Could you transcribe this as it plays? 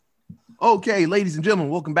Okay, ladies and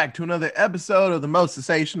gentlemen, welcome back to another episode of the most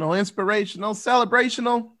sensational, inspirational,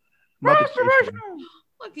 celebrational Muppet Station.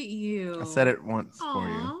 Look at you. I said it once for Aw.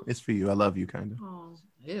 you. It's for you. I love you, kind of. Oh,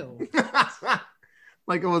 ew.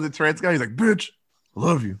 Like it was a trans guy. He's like, bitch, I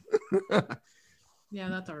love you. Yeah,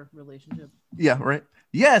 that's our relationship. Yeah, right.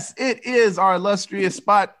 Yes, it is our illustrious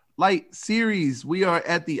Spotlight series. We are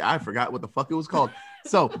at I forgot what the fuck it was called.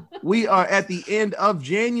 So we are at the end of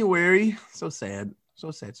January. So sad,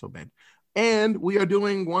 so bad. And we are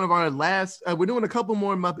doing one of our last, we're doing a couple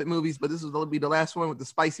more Muppet movies, but this will be the last one with the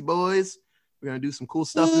Spicy Boys. We're going to do some cool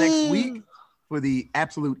stuff next week for the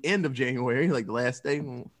absolute end of January, like the last day.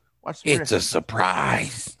 We'll watch some It's a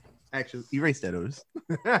surprise. Actually, erase that, Otis.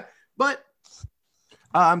 But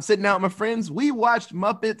I'm sitting out with my friends. We watched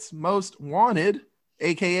Muppets Most Wanted,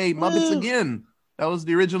 aka Muppets Again. That was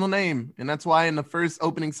the original name. And that's why in the first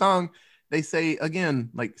opening song, they say again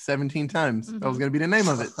like 17 times. That was going to be the name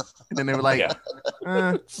of it. And then they were like,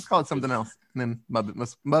 let's call it something else. And then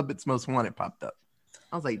Muppets Most Wanted popped up.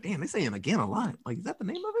 I was like, damn, they saying again a lot. Like, is that the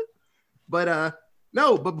name of it? But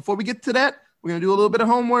no, but before we get to that, we're going to do a little bit of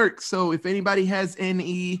homework. So if anybody has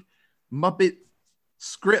any Muppet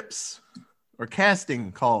scripts or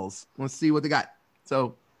casting calls, let's see what they got.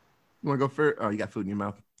 So you want to go first? Oh, you got food in your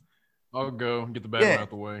mouth. I'll go get the bad one out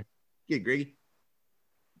the way. Yeah, Greg.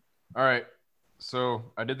 All right.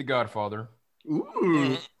 So I did The Godfather.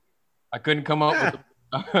 Ooh. I couldn't come up with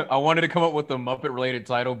I wanted to come up with a Muppet related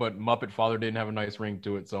title, but Muppet Father didn't have a nice ring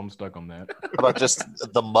to it, so I'm stuck on that. How about just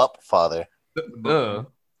the Mupp Father? Sounds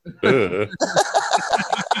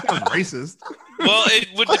racist. Well, it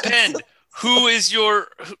would depend. Who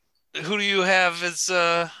do you have as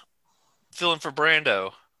filling for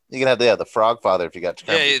Brando? You can have the Frog Father if you got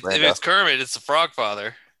Kermit. Yeah, if it's Kermit, it's the Frog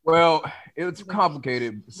Father. Well, it's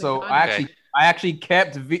complicated. So I actually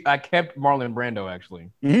kept Marlon Brando actually.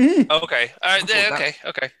 Okay. All right.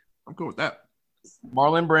 Okay. I'm cool with that.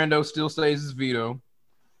 Marlon Brando still stays as Vito.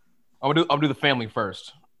 I'll do the family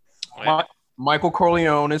first. Right. Michael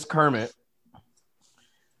Corleone is Kermit.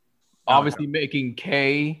 Obviously making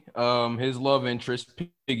Kay his love interest,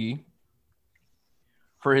 Piggy.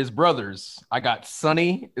 For his brothers, I got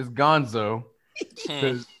Sonny as Gonzo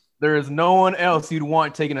because there is no one else you'd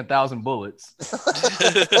want taking 1,000 bullets.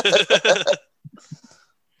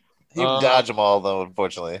 You dodge them all though,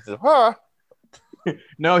 unfortunately.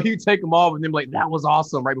 No, you take them all and then like that was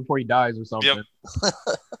awesome right before he dies or something.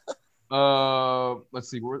 Yep.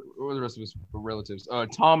 Let's see, where are the rest of his relatives?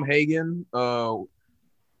 Tom Hagen,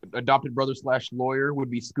 adopted brother / lawyer,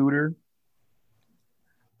 would be Scooter.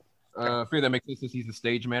 I figure that makes sense since he's the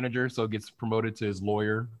stage manager, so it gets promoted to his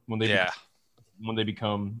lawyer when they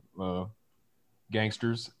become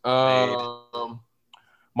gangsters. My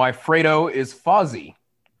Fredo is Fozzie.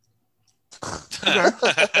 Okay.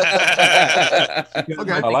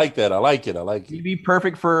 I like that. I like it. He'd be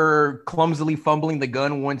perfect for clumsily fumbling the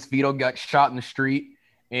gun once Vito got shot in the street,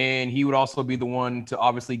 and he would also be the one to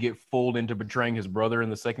obviously get fooled into betraying his brother in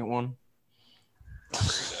the second one.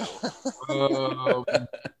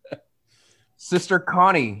 Sister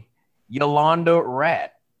Connie, Yolanda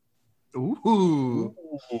Rat. Ooh.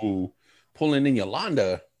 Pulling in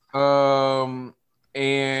Yolanda.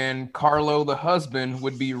 And Carlo, the husband,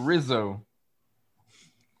 would be Rizzo.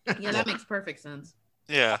 Yeah, that makes perfect sense.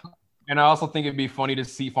 Yeah. And I also think it'd be funny to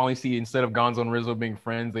finally see instead of Gonzo and Rizzo being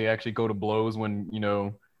friends, they actually go to blows when,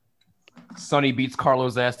 Sonny beats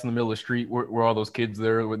Carlo's ass in the middle of the street where all those kids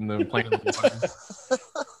there with the playing.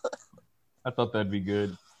 I thought that'd be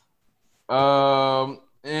good.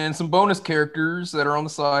 And some bonus characters that are on the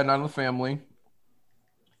side, not in the family.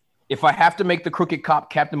 If I have to make the crooked cop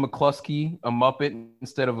Captain McCluskey a Muppet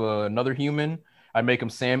instead of another human, I'd make him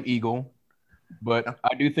Sam Eagle. But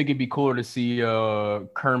I do think it'd be cooler to see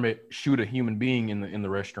Kermit shoot a human being in the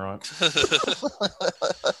restaurant.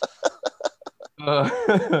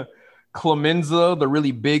 Clemenza, the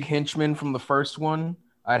really big henchman from the first one,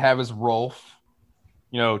 I'd have as Rolf.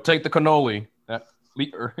 Take the cannoli.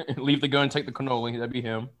 Leave the gun, take the cannoli. That'd be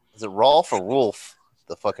him. Is it Rolf or Wolf?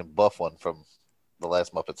 The fucking buff one from the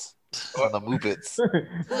last Muppets. On the Muppets.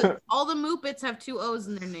 All the Muppets have 2 O's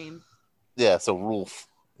in their name. Yeah, so Rolf.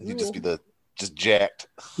 He'd just be just jacked.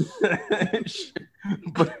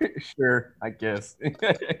 Sure, I guess.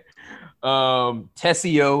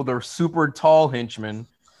 Tessio, the super tall henchman,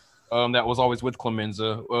 that was always with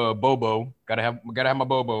Clemenza. Bobo, gotta have my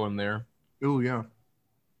Bobo in there. Oh yeah.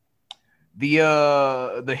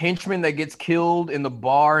 The henchman that gets killed in the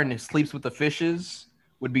bar and sleeps with the fishes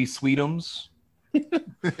would be Sweetums.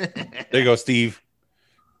 There you go, Steve.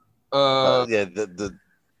 Yeah,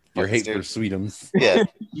 your hate for Sweetums. Yeah.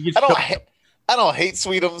 I don't hate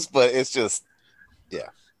Sweetums, but it's just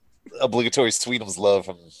obligatory Sweetums love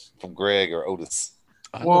from Greg or Otis.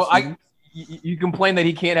 Well, you complain that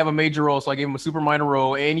he can't have a major role, so I gave him a super minor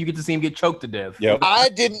role, and you get to see him get choked to death. Yep. I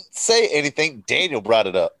didn't say anything. Daniel brought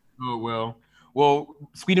it up. Oh well.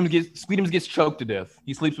 Sweetums gets choked to death.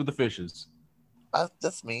 He sleeps with the fishes.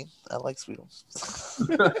 That's mean. I like Sweetums.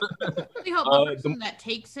 I hope the person that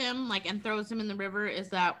takes him like and throws him in the river is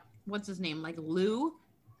that what's his name? Like Lou,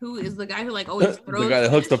 who is the guy who like always throws The guy that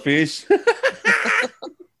hooks the fish? fish.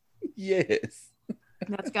 Yes.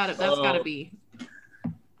 That's gotta be.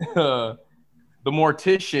 The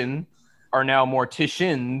mortician are now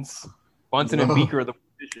morticians. Bunsen and Beaker are the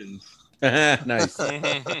morticians. Nice.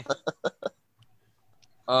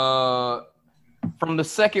 From the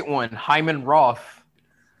second one, Hyman Roth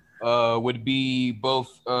would be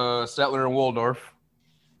both Statler and Waldorf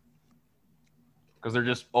because they're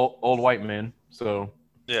just old white men. So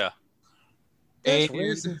Yeah. That's And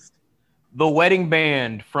racist. the wedding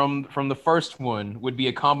band from the first one would be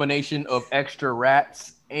a combination of Extra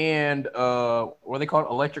Rats and what are they called?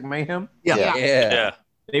 Electric Mayhem. Yeah. Yeah. Yeah.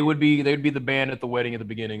 They'd be the band at the wedding at the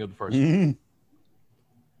beginning of the first one. Mhm.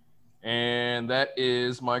 And that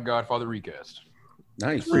is my Godfather recast.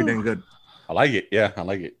 Nice. Pretty dang good. I like it. Yeah, I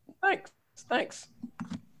like it. Thanks.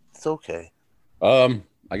 It's okay. I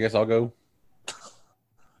guess I'll go.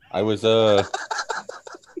 I was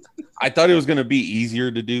I thought it was gonna be easier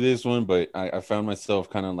to do this one, but I found myself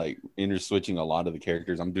kind of like interswitching a lot of the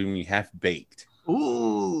characters. I'm doing Half Baked,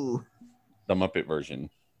 Ooh. the Muppet version.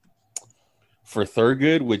 For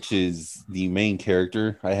Thurgood, which is the main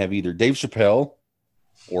character, I have either Dave Chappelle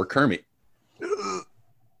or Kermit.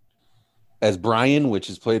 As Brian, which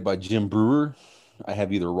is played by Jim Brewer, I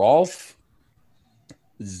have either Rolf,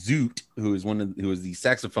 Zoot, who is the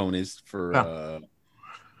saxophonist for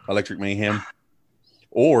Electric Mayhem,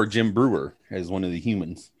 or Jim Brewer as one of the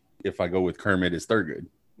humans. If I go with Kermit as Thurgood.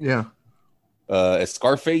 Yeah. As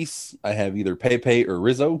Scarface, I have either Pepe or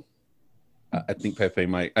Rizzo. I think Pepe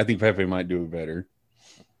might do it better.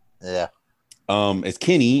 Yeah. As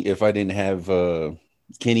Kenny, if I didn't have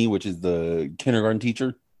Kenny, which is the kindergarten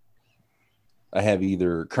teacher, I have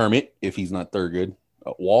either Kermit if he's not Thurgood,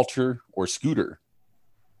 Walter, or Scooter.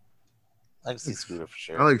 I can see Scooter for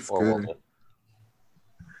sure. I like Or Scooter.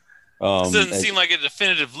 Walter. This doesn't seem like a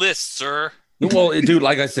definitive list, sir. Well, dude,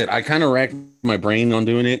 like I said, I kind of racked my brain on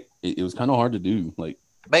doing it. It was kind of hard to do, like,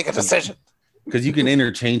 Make a decision. because you can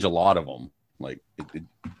interchange a lot of them. Like,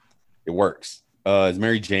 it works. As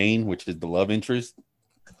Mary Jane, which is the love interest,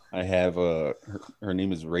 I have her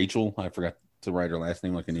name is Rachel. I forgot to write her last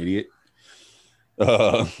name like an idiot.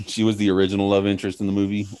 She was the original love interest in the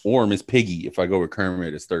movie. Or Miss Piggy, if I go with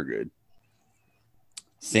Kermit as Thurgood.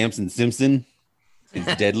 Samson Simpson is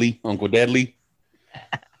Deadly, Uncle Deadly.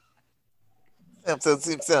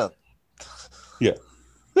 Simpson.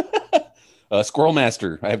 Squirrel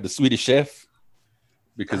Master, I have the Swedish Chef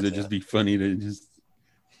because it'd just be funny to just.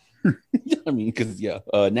 I mean, because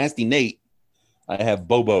Nasty Nate, I have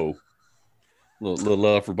Bobo. Little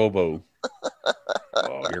love for Bobo.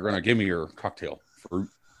 Oh, you're gonna give me your cocktail fruit.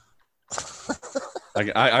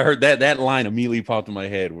 I heard that line immediately popped in my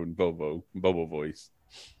head when Bobo voice.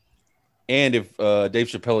 And if Dave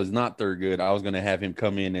Chappelle is not Thurgood, I was gonna have him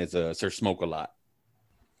come in as Sir Smoke a Lot.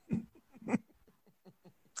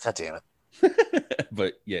 God damn it.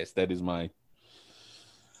 But yes, that is my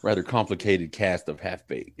rather complicated cast of Half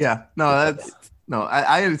Baked. Yeah. No,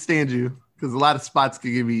 I understand you because a lot of spots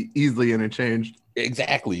could be easily interchanged.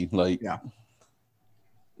 Exactly. Like, Yeah.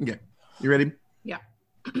 Okay. You ready?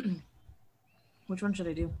 Which one should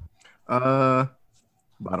I do? Bottom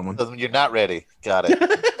one. Doesn't mean you're not ready. Got it.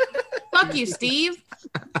 Fuck you, Steve.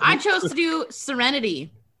 I chose to do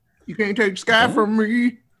Serenity. You can't take Sky from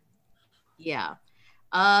me. Yeah.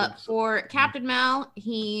 For Captain Mal,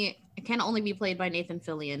 he can only be played by Nathan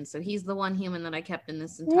Fillion, so he's the one human that I kept in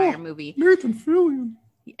this entire movie. Nathan Fillion.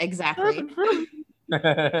 Exactly.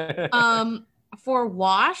 For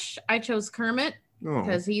Wash, I chose Kermit Oh.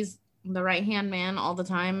 because he's the right hand man all the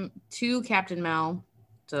time to Captain Mal,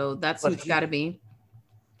 so that's who But it's he- got to be.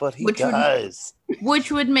 But he Which one? does.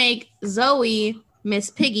 Which would make Zoe Miss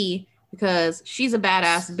Piggy because she's a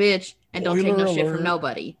badass bitch and don't take no Spoiler shit from alert.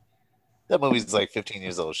 nobody. That movie's like 15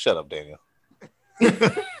 years old. Shut up, Daniel.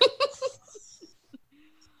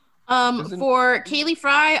 For Kaylee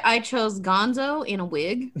Fry, I chose Gonzo in a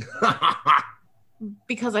wig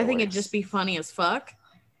because I think it'd just be funny as fuck.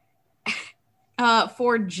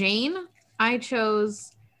 For Jane, I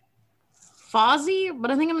chose Fozzie, but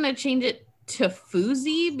I think I'm gonna change it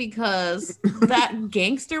Tafuzi because that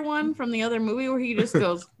gangster one from the other movie where he just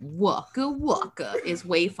goes waka waka is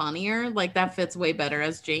way funnier. Like that fits way better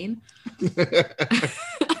as Jane.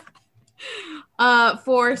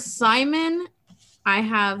 For Simon, I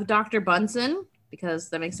have Dr. Bunsen because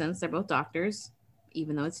that makes sense. They're both doctors,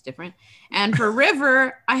 even though it's different. And for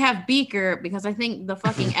River, I have Beaker because I think the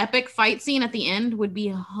fucking epic fight scene at the end would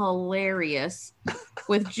be hilarious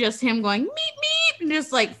with just him going meep meep and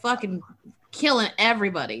just like fucking killing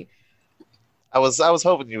everybody. I was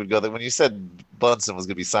hoping you would go there. When you said Bunsen was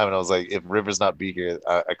gonna be Simon, I was like, if River's not Beaker,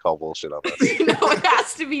 I call bullshit on this. No, it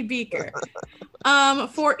has to be Beaker.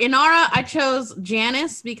 For Inara, I chose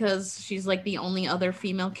Janice because she's like the only other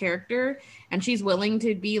female character, and she's willing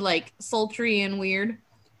to be like sultry and weird.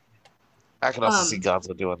 I can also see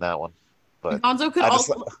Gonzo doing that one, but Gonzo could I just,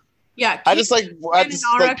 also, yeah. I just like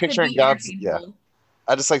Inara could picturing be Gonzo. Yeah, interchangeable.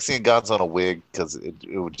 I just like seeing Gonzo in a wig because it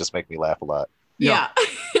would just make me laugh a lot. Yeah.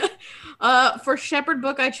 For Shepherd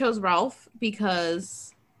Book, I chose Ralph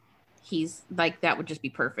because he's like that would just be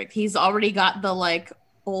perfect. He's already got the like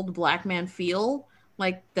old black man feel.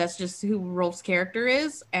 Like that's just who Rolf's character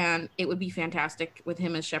is, and it would be fantastic with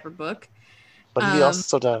him as Shepherd Book. But he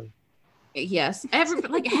also died. Yes,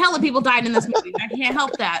 like hella people died in this movie. I can't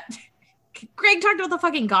help that. Greg talked about the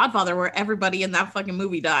fucking Godfather, where everybody in that fucking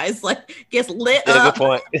movie dies, like gets lit up. Good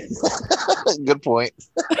point. Good point.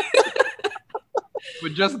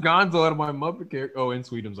 But just Gonzo out of my Muppet character. Oh, and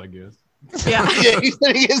Sweetums, I guess. Yeah. Yeah, he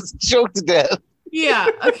said he gets choked to death. Yeah.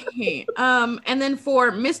 Okay. And then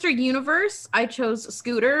for Mr. Universe, I chose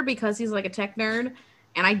Scooter because he's like a tech nerd,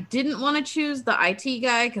 and I didn't want to choose the IT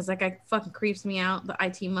guy because that guy fucking creeps me out. The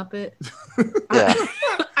IT Muppet. Yeah.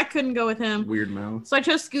 I couldn't go with him. Weird mouth. So I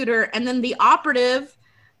chose Scooter, and then the operative,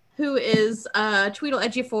 who is Tweedle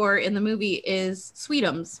Ejiofor in the movie, is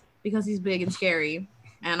Sweetums because he's big and scary,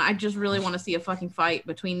 and I just really want to see a fucking fight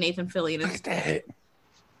between Nathan Fillion and.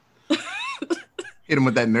 Hit him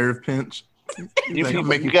with that nerve pinch. You, Like, people,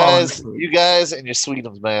 make you him fall guys, into it. you guys, and your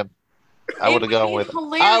Sweetums, man. I It would have gone be with.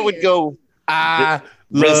 hilarious. I would go. I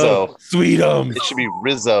Rizzo. love Sweetums. It should be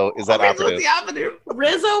Rizzo. Is that operative?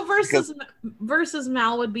 Rizzo versus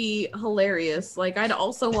Mal would be hilarious. Like I'd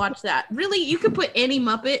also watch that. Really, you could put any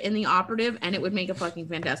Muppet in the operative, and it would make a fucking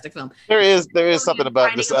fantastic film. There is something about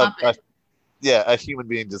Fighting just a Muppet. a human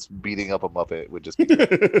being just beating up a Muppet would just be.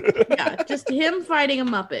 Yeah, just him fighting a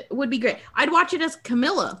Muppet would be great. I'd watch it as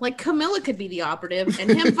Camilla. Like Camilla could be the operative,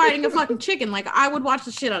 and him fighting a fucking chicken. Like I would watch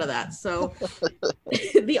the shit out of that. So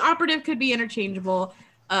the operative could be interchangeable.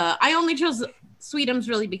 I only chose Sweetums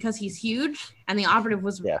really because he's huge, and the operative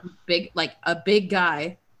was big, like a big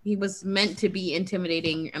guy. He was meant to be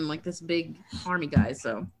intimidating and like this big army guy.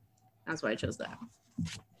 So that's why I chose that.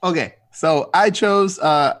 Okay, so I chose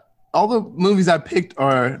all the movies I picked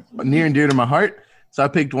are near and dear to my heart. So I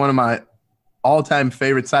picked one of my all-time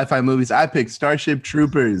favorite sci-fi movies. I picked Starship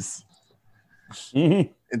Troopers. And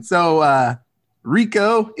so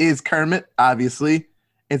Rico is Kermit, obviously.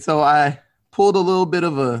 And so I pulled a little bit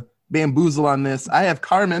of a bamboozle on this. I have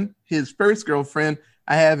Carmen, his first girlfriend.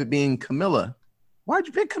 I have it being Camilla. Why'd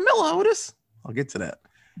you pick Camilla, Otis? I'll get to that.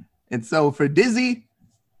 And so for Dizzy,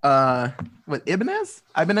 Ibanez?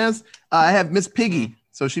 I have Miss Piggy.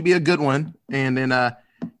 So she'd be a good one. And then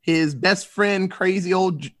his best friend, crazy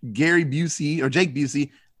old Gary Busey or Jake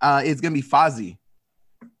Busey, is going to be Fozzie.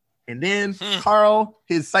 And then Carl,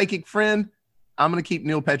 his psychic friend, I'm going to keep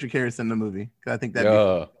Neil Patrick Harris in the movie because I think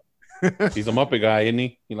that. He's a Muppet guy, isn't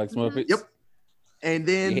he? He likes Muppets. Yep. And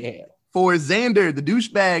then for Xander, the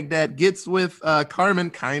douchebag that gets with Carmen,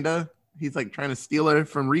 kinda. He's like trying to steal her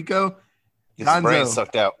from Rico. His brain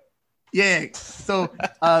sucked out. Yeah. So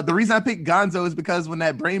the reason I picked Gonzo is because when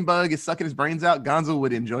that brain bug is sucking his brains out, Gonzo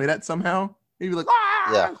would enjoy that somehow. He'd be like,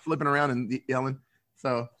 flipping around and yelling.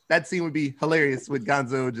 So that scene would be hilarious with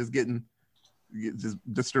Gonzo just getting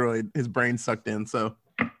destroyed, his brain sucked in. So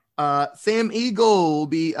Sam Eagle will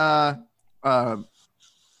be the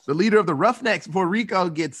leader of the Roughnecks before Rico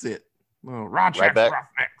gets it. Oh, Rochester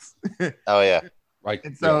Roughnecks. Oh yeah. Right.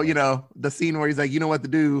 And so, you know, the scene where he's like, you know what to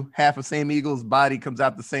do. Half of Sam Eagle's body comes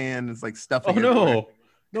out the sand. It's like stuffing. Oh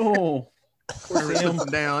no. Poor Sam.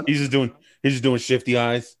 Down. He's just doing shifty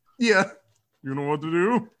eyes. Yeah. You know what to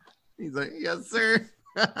do? He's like, yes, sir.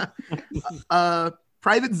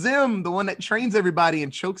 Private Zim, the one that trains everybody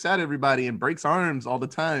and chokes out everybody and breaks arms all the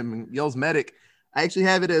time and yells medic. I actually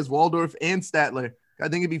have it as Waldorf and Statler. I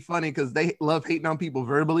think it'd be funny because they love hating on people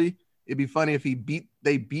verbally. It'd be funny if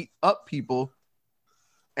they beat up people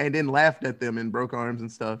and then laughed at them and broke arms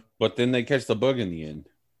and stuff. But then they catch the bug in the end.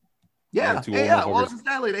 Yeah, Waldorf and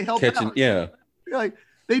Statler, they helped out. Yeah. You're like,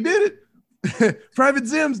 they did it. Private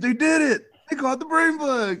Zims, they did it. I caught the brain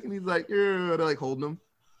bug. And he's like, yeah, they're like holding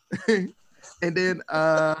him. And then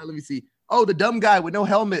let me see. Oh, the dumb guy with no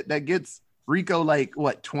helmet that gets Rico like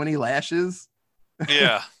what 20 lashes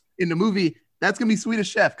Yeah. in the movie. That's gonna be Swedish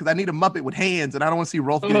Chef because I need a Muppet with hands and I don't want to see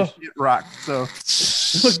Rolf get his shit rocked. So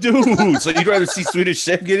Dude, so you'd rather see Swedish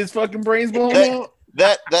Chef get his fucking brains blown out?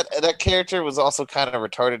 That character was also kind of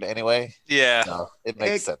retarded anyway. Yeah. No, it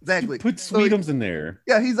makes sense. exactly. Put So Sweetums in there.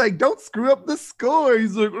 yeah, he's like, don't screw up the score.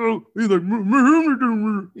 He's like, he's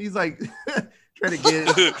like trying to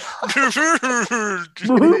get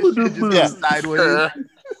Yeah. sideways.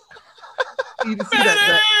 You can see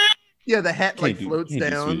that yeah, the hat like Can't do- floats can't do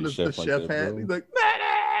down, the Swedish Chef like chef that, hat. bro. He's like,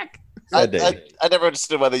 medic. Sad day. I never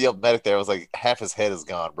understood why they yelled medic there. I was like, half his head is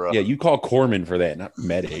gone, bro. Yeah, you call Corman for that, not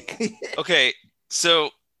medic. Okay, so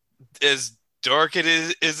as dark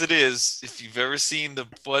as it is, if you've ever seen the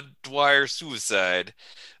Bud Dwyer suicide,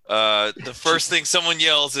 the first thing someone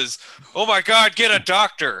yells is, "Oh my God, get a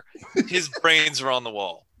doctor!" His brains are on the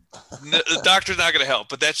wall. The doctor's not going to help,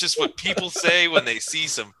 but that's just what people say when they see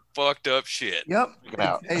some fucked up shit. Yep. Freaking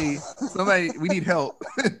out. Hey, somebody, we need help.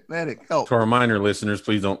 Medic, help. To our minor listeners,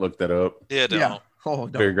 please don't look that up. Yeah, no. Yeah. Oh,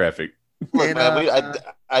 Very don't. graphic. Look, And, man,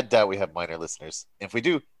 I doubt we have minor listeners. If we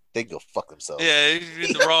do, they can go fuck themselves. Yeah, you're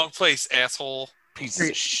in the wrong place, asshole. Pieces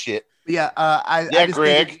of shit. Yeah, I Yeah, just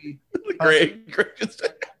Greg. think it'd be- Greg.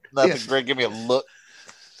 Nothing, Yeah. Greg. Give me a look.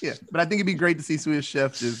 yeah, but I think it'd be great to see Swedish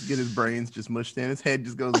Chef just get his brains just mushed in. His head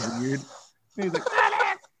just goes weird. And he's like,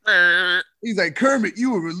 he's like, Kermit, you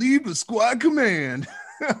will relieve the squad command.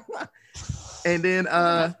 And then The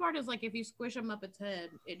best part is like if you squish him up its head,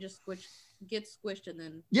 it just gets squished and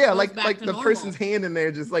then yeah, goes like back to the normal. person's hand in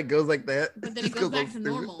there just like goes like that. But then it Just goes back all to stupid.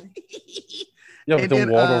 normal. Yeah, but And then then,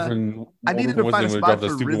 Waldorf and I needed to Waldorf find a wasn't spot gonna drop for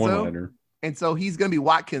that stupid Rizzo. one-liner. And so he's gonna be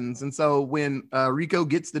Watkins. And so when Rico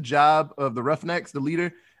gets the job of the Roughnecks, the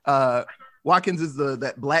leader, Watkins is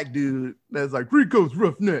that black dude that's like Rico's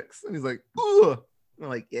Roughnecks, and he's like, ugh. I'm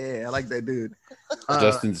like, yeah, I like that dude.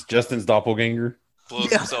 Justin's doppelganger. Blows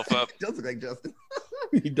Yeah. himself up. Does look like Justin.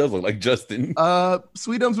 He does look like Justin.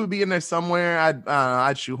 Sweetums would be in there somewhere.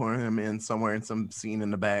 I'd shoehorn him in somewhere in some scene in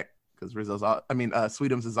the back because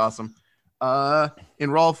Sweetums is awesome.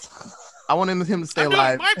 And Rolf, I want him to stay I'm doing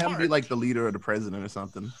alive. my Have him be part. like the leader or the president or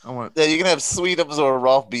something. I want. Yeah, you can have Sweetums or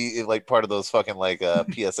Rolf be like part of those fucking like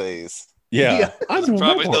PSAs. Yeah. Yeah. I'm doing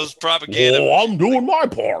my part. Those propaganda. Oh, I'm doing my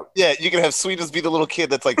part. Yeah, you can have Sweetums be the little kid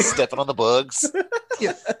that's like stepping on the bugs.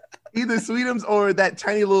 Yeah, either Sweetums or that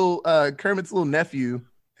tiny little Kermit's little nephew.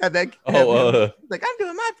 Have that. Like I'm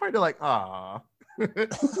doing my part. They're like, ah.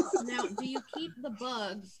 Now, do you keep the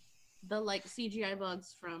bugs, the like CGI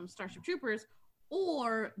bugs from Starship Troopers,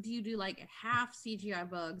 or do you do like half CGI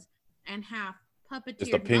bugs and half puppeteered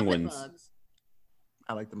Just the Muppet penguins. bugs?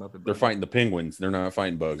 I like the Muppet. They're Bugs. fighting the penguins. They're not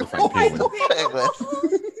fighting bugs. They're Oh, fighting I penguins.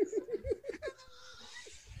 know.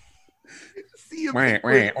 See him. Wah,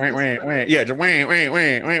 wah, wah, wah, wah. Yeah, just wah, wah,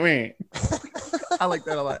 wah, wah, wah. I like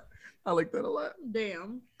that a lot. I like that a lot.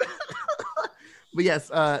 Damn. But yes,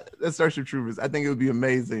 that's Starship Troopers. I think it would be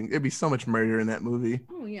amazing. It'd be so much murder in that movie.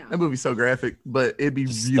 Oh yeah. That movie's so graphic, but it'd be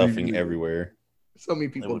Just really, stuffing really- everywhere. So many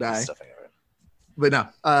It people would be die. stuffing everywhere. But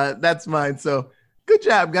no, that's mine. So good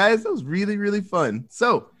job, guys. That was really, really fun.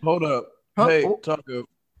 So Hold up. Huh? Hey, Oh. Taco.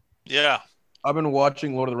 Yeah. I've been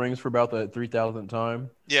watching Lord of the Rings for about the 3,000th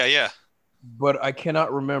time, Yeah, yeah. but I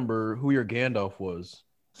cannot remember who your Gandalf was.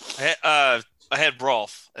 I had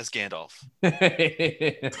Rolf as Gandalf.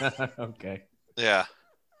 Okay. Yeah.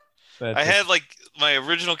 That's I it. had like my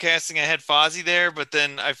original casting. I had Fozzie there, but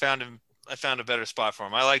then I found a better spot for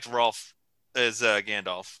him. I liked Rolf as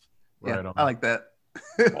Gandalf. yeah, Right on. I like that.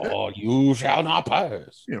 Oh, you shall not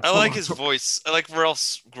pass. Yeah, I like his voice. I like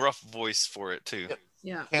Rolf's gruff voice for it too.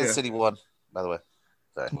 Yeah. Kansas Yeah. City won, by the way.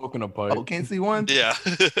 Smoking a pipe. Oh, can't see one. Yeah.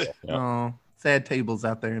 Yeah. Oh, sad tables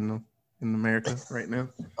out there in America right now.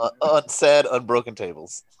 Sad, unbroken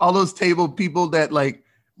tables. All those table people that like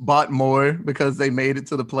bought more because they made it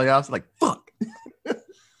to the playoffs. Like fuck.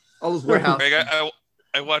 All those warehouse. Greg,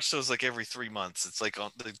 I watch those like every 3 months. It's like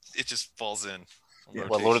it just falls in. Yeah.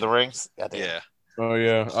 What, Lord of the Rings? Goddamn. Yeah. Oh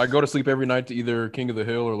yeah, I go to sleep every night to either King of the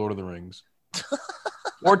Hill or Lord of the Rings,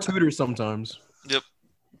 or Tudors sometimes.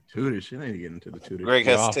 Tutors. You need to get into the tutors. Greg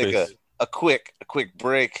The has to take Office. a quick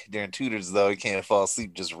break during tutors though. He can't fall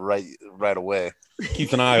asleep just right away.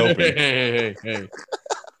 Keeps an eye open. Hey.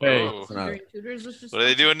 Oh. During Tudors was just What are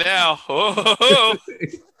they doing now? Oh.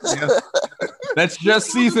 Yeah. That's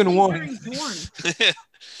just season one. During porn.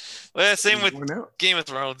 Well, yeah, same with Going out. Game of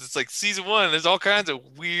Thrones. It's like season 1. There's all kinds of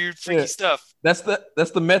weird, freaky Yeah. stuff. That's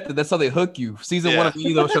the method. That's how they hook you. Season Yeah. one of any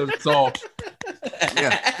of those shows, it's all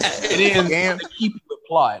Yeah. it ends. Damn. They keep the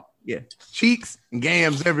plot. cheeks and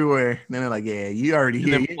gams everywhere. And then they're like, yeah, you already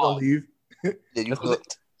here. You ain't gonna leave. Yeah, you That's hooked.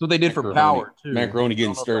 That's what they did for Power too. Macaroni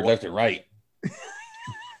getting stirred left and right.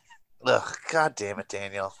 Ugh, God damn it,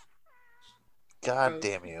 Daniel. God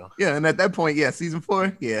damn you. Yeah, and at that point, season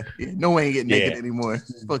 4, no way ain't getting naked anymore.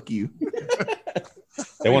 Fuck you.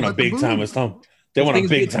 They want a But the big time movie- or something. They want a things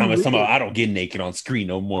big get too time or something. real. I don't get naked on screen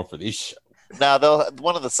no more for this show. Now,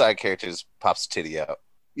 one of the side characters pops a titty out.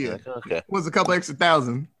 Yeah, Like, okay. was a couple extra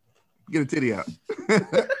thousand. Get a titty out.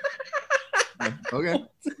 Okay.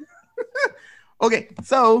 Okay,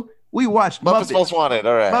 so we watched Muppets Most Wanted.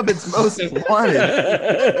 All right. Muppets Most Wanted.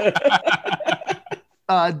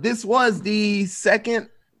 This was the second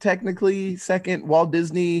Walt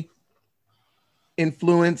Disney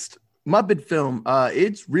influenced Muppet film.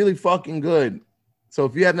 It's really fucking good. So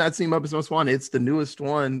if you have not seen Muppets Most Wanted, it's the newest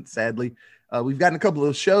one, sadly. We've gotten a couple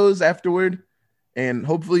of shows afterward, and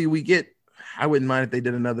hopefully we get, I wouldn't mind if they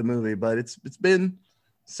did another movie, but it's been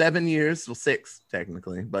 7 years, well, 6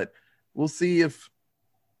 technically, but we'll see if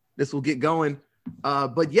this will get going.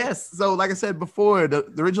 But yes, so like I said before, the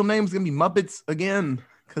original name is gonna be Muppets again,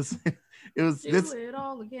 because it was Do this. it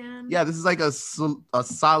all again. Yeah, this is like a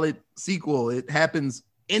solid sequel. It happens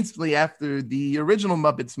instantly after the original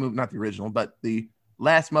Muppets movie, not the original, but the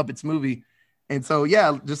last Muppets movie. And so,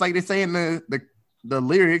 yeah, just like they say in the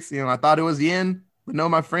lyrics, I thought it was the end, but no,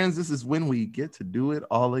 my friends, this is when we get to do it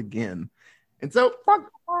all again. And so,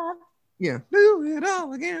 yeah, do it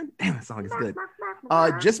all again. Damn, that song is good.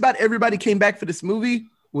 Just about everybody came back for this movie,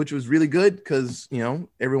 which was really good because,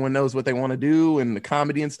 everyone knows what they want to do and the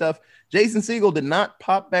comedy and stuff. Jason Segel did not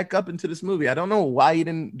pop back up into this movie. I don't know why he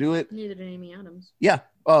didn't do it. Neither did Amy Adams. Yeah.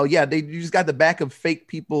 Oh, yeah. You just got the back of fake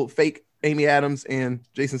people, fake Amy Adams and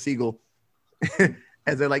Jason Segel.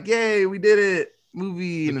 As they're like, yay, we did it.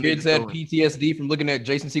 Movie. The kids had PTSD from looking at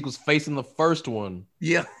Jason Segel's face in the first one.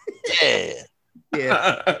 Yeah. Yeah.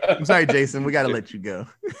 Yeah. I'm sorry, Jason. We got to let you go.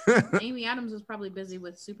 Amy Adams was probably busy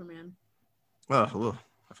with Superman. Oh, well,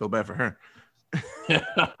 I feel bad for her.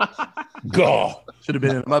 Go. Should have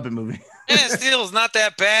been in a Muppet movie. Man of Steel is not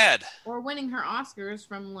that bad. Or winning her Oscars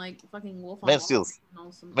from fucking Wolf on Man of Wall Steel's- Street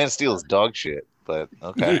and some Man of Steel is dog shit, but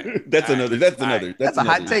okay. That's another. That's a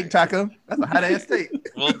hot take, Taco. That's a hot ass take.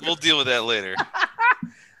 We'll deal with that later.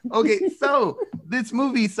 Okay, so this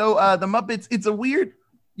movie, the Muppets, it's a weird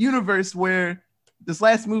universe where this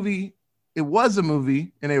last movie, it was a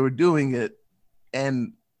movie and they were doing it,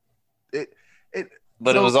 and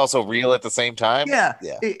But it was also real at the same time. yeah.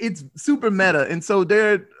 Yeah. It's super meta, and so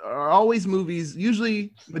there are always movies.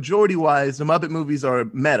 Usually, majority wise, the Muppet movies are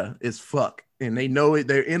meta as fuck, and they know it.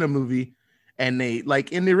 They're in a movie, and they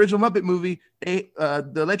like in the original Muppet movie,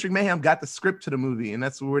 the Electric Mayhem got the script to the movie, and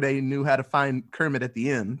that's where they knew how to find Kermit at the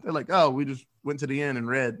end. They're like, oh, we just went to the end and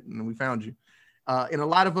read, and we found you. In a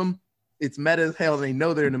lot of them, it's meta as hell. And they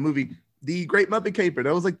know they're in the movie. The Great Muppet Caper,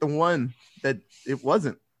 that was like the one that it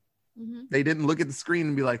wasn't. Mhm. They didn't look at the screen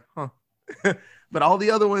and be like, huh. But all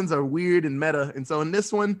the other ones are weird and meta. And so in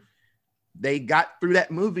this one, they got through that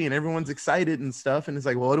movie and everyone's excited and stuff. And it's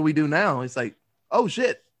like, well, what do we do now? It's like, oh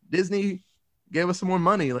shit, Disney gave us some more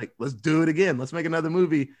money. Like, let's do it again. Let's make another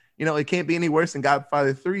movie. It can't be any worse than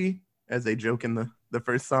Godfather 3, as they joke in the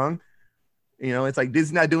first song. It's like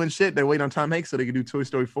Disney not doing shit. They're waiting on Tom Hanks so they can do Toy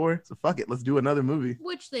Story 4. So fuck it. Let's do another movie.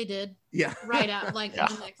 Which they did Yeah. right out in Yeah.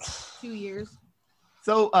 the next 2 years.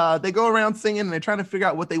 So they go around singing and they're trying to figure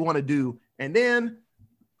out what they want to do. And then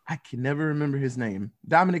I can never remember his name.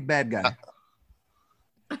 Dominic Bad Guy.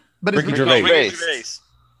 But it's Ricky Ricky. Gervais. Ricky Gervais.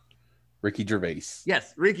 Ricky Gervais.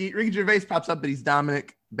 Yes, Ricky Gervais pops up, but he's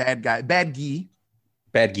Dominic Bad Guy. Bad Guy.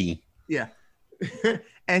 Bad Gee. Yeah.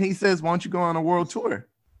 And he says, why don't you go on a world tour?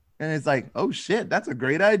 And it's like, oh shit, that's a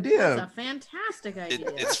great That's idea. a fantastic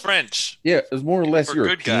idea. It's French. Yeah, it was more or less For a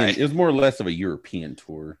good European. guy. It was more or less of a European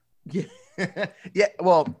tour. Yeah. Yeah.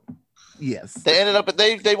 Well, yes. They ended up.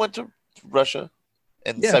 They went to Russia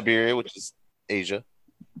and Yeah. Siberia, which is Asia.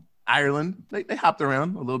 Ireland. They hopped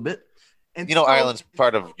around a little bit. And You know, so- Ireland's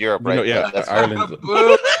part of Europe, right? Yeah, That's Ireland.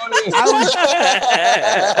 I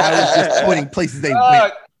was just pointing places they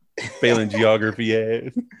went. Failing geography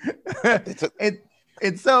ass.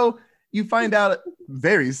 and so you find out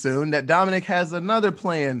very soon that Dominic has another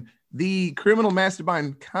plan. The criminal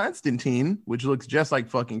mastermind Constantine, which looks just like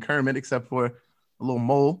fucking Kermit, except for a little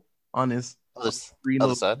mole on his green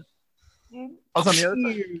other little. side. Oh, it's on the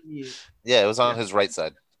other side. Yeah, it was on his right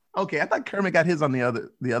side. Okay, I thought Kermit got his on the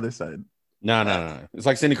other side. No. It's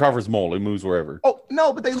like Cindy Crawford's mole. It moves wherever. Oh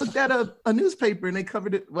no, but they looked at a newspaper and they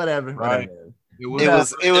covered it. Whatever. Right. whatever. It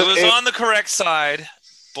was It was on the correct side.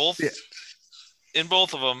 Both Yeah. in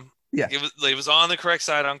both of them. Yeah. It was on the correct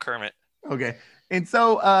side on Kermit. Okay. And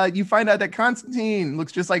so you find out that Constantine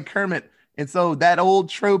looks just like Kermit. And so that old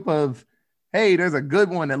trope of, hey, there's a good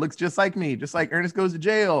one that looks just like me, just like Ernest Goes to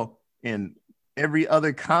Jail. In every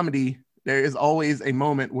other comedy, there is always a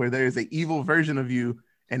moment where there is an evil version of you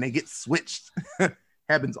and they get switched.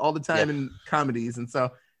 Happens all the time in comedies. And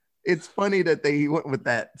so it's funny that they went with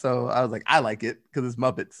that. So I was like, I like it because it's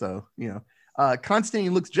Muppets. So,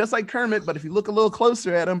 Constantine looks just like Kermit, but if you look a little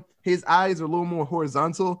closer at him, his eyes are a little more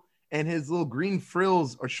horizontal and his little green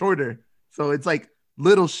frills are shorter. So it's like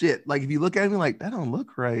little shit. Like if you look at him, you're like, that don't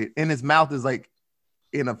look right. And his mouth is like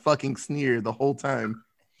in a fucking sneer the whole time.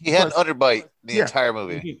 He had an underbite the entire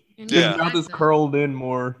movie. His Yeah. mouth is curled in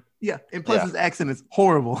more. Yeah. And plus his accent is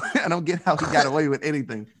horrible. I don't get how he got away with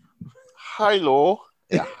anything. Hello.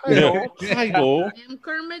 Yeah. Yeah. Hello. I'm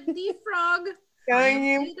Kermit the Frog. I I'm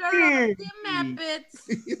am leader of pig. the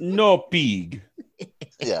Muppets. No pig.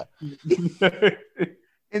 Yeah.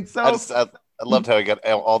 And so I loved how he got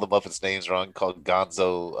all the Muppets names wrong. Called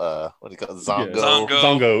Gonzo. What do you call it? Zongo. Zongo.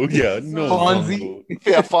 Zongo. Yeah. No. Fonzie. Zongo.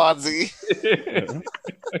 Yeah, Fonzie.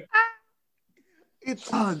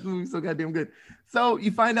 this movie's so goddamn good. So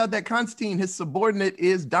you find out that Constantine, his subordinate,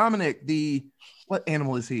 is Dominic. What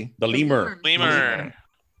animal is he? The lemur. Lemur.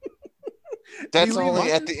 That's You only watch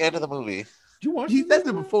at the end of the movie. Did you watch He says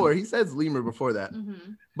it before. He says lemur before that.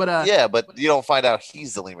 Mhm. But Yeah, but you don't find out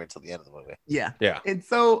he's the lemur until the end of the movie. yeah. Yeah. And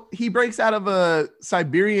so he breaks out of a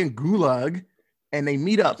Siberian gulag and they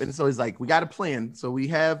meet up. And so he's like, we got a plan. So we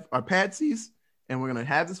have our patsies and we're going to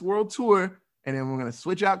have this world tour. And then we're going to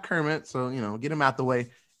switch out Kermit. So, get him out the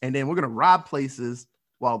way. And then we're going to rob places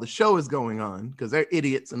while the show is going on because they're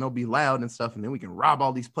idiots and they'll be loud and stuff. And then we can rob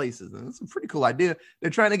all these places. And it's a pretty cool idea.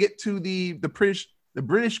 They're trying to get to the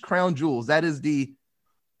British Crown Jewels. That is the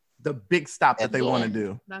big stop that they want to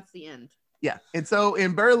do. That's the end. Yeah. And so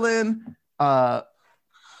in Berlin,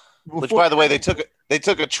 Which, by the way, they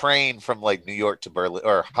took a train from like New York to Berlin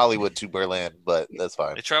or Hollywood to Berlin, but that's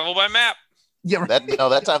fine. They travel by map. yeah, right.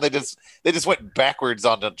 That time they just went backwards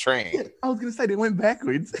on the train. I was gonna say they went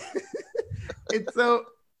backwards. And so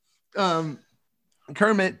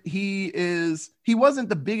Kermit, he wasn't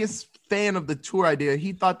the biggest fan of the tour idea.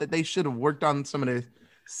 He thought that they should have worked on some of the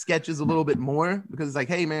sketches a little bit more because it's like,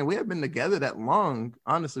 hey man, we haven't been together that long.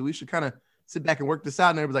 Honestly, we should kind of sit back and work this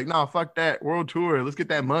out. And everybody's like, no, fuck that world tour. Let's get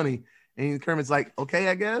that money. And Kermit's like, okay,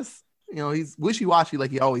 I guess. He's wishy-washy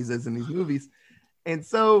like he always is in these movies. And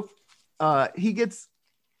so he gets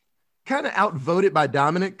kind of outvoted by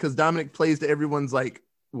Dominic because Dominic plays to everyone's like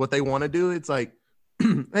what they want to do. It's like,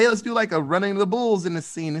 hey, let's do like a running the bulls in this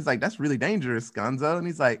scene. He's like, that's really dangerous, Gonzo. And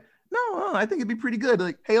he's like, no, I think it'd be pretty good.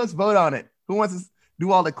 Like, hey, let's vote on it. Who wants to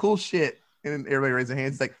do all the cool shit? And everybody raises their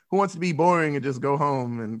hands. It's like, who wants to be boring and just go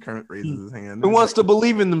home? And Kermit raises his hand. Who wants to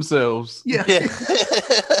believe in themselves? Yeah. Yeah.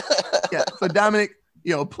 Yeah. So Dominic,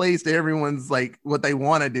 plays to everyone's like what they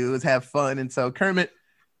want to do is have fun. And so Kermit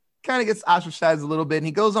kind of gets ostracized a little bit. And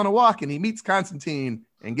he goes on a walk and he meets Constantine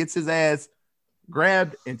and gets his ass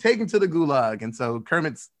grabbed and taken to the gulag. And so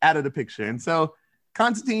Kermit's out of the picture. And so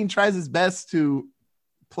Constantine tries his best to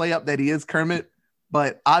play up that he is Kermit,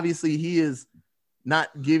 but obviously he is not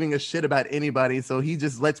giving a shit about anybody. So he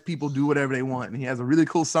just lets people do whatever they want. And he has a really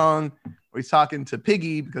cool song where he's talking to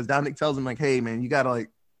Piggy because Dominic tells him like, hey man, you got to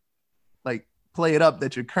like play it up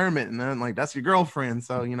that you're Kermit. And then like, that's your girlfriend.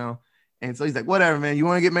 So, and so he's like, whatever, man, you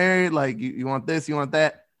want to get married? Like you want this, you want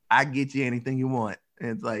that? I get you anything you want.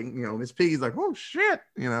 And it's like, Miss Piggy's like, oh shit.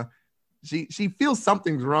 She feels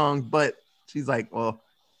something's wrong, but she's like, well,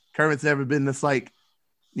 Kermit's never been this like,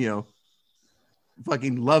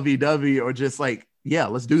 fucking lovey-dovey or just like, yeah,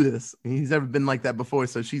 let's do this. And he's never been like that before.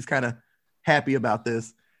 So she's kind of happy about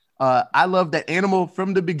this. I love that Animal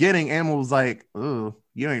from the beginning. Animal was like, oh,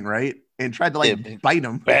 you ain't right. And tried to bite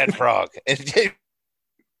him. Bad frog. Yeah.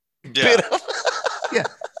 Bit him. Yeah.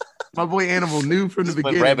 My boy Animal knew from the Just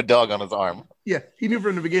went beginning. rabid dog on his arm. Yeah. He knew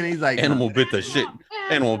from the beginning. He's like, Animal bit the shit.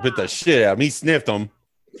 Animal bit the shit out of him. He sniffed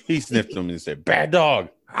him. And said, bad dog.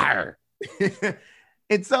 Arr.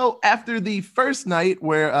 And so after the first night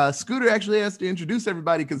where Scooter actually has to introduce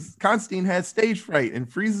everybody because Constantine has stage fright and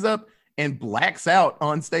freezes up and blacks out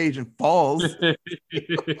on stage and falls.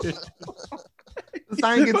 The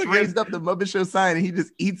sign gets raised up, the Muppet Show sign, and he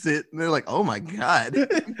just eats it. And they're like, oh my God.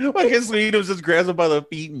 I guess Sweetums just grabs him by the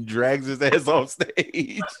feet and drags his ass off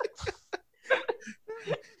stage.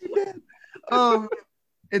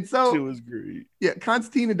 And so It was great. yeah,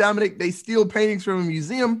 Constantine and Dominic, they steal paintings from a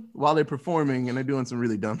museum while they're performing, and they're doing some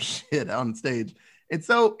really dumb shit on stage. And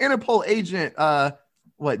so Interpol agent,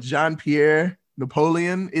 Jean-Pierre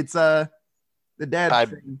Napoleon, it's the dad. Ty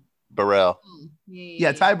Burrell.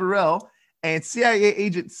 Yeah, Ty Burrell, and CIA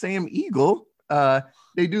agent Sam Eagle,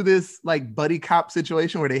 they do this like buddy cop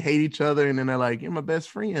situation where they hate each other and then they're like, "You're my best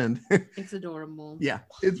friend." It's adorable. Yeah,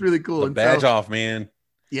 it's really cool. The And badge so- off, man.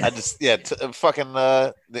 Yeah, I just fucking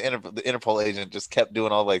the Interpol agent just kept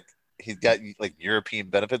doing all like he's got like European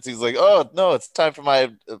benefits. He's like, oh no, it's time for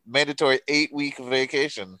my mandatory 8-week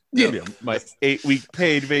vacation. Yeah, my 8-week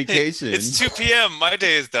paid vacation. It's 2 p.m. My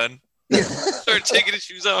day is done. Start taking his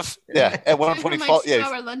shoes off. Yeah, at one Time point for he my fought.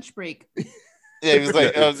 2-hour lunch break. Yeah, he was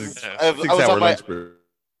like, I was, It's I was 6-hour on my lunch break.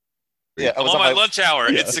 yeah, I I'm was on my on my lunch hour.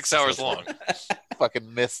 Yeah. It's 6 hours long.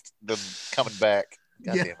 fucking missed them coming back.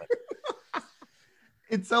 God Yeah. damn it.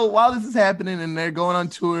 and so while this is happening and they're going on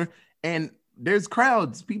tour and there's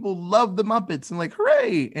crowds, people love the Muppets and like,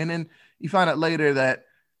 hooray! And then you find out later that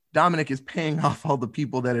Dominic is paying off all the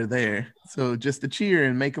people that are there, so just to cheer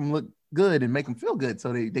and make them look good and make them feel good.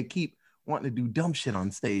 So they keep wanting to do dumb shit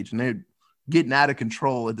on stage and they're getting out of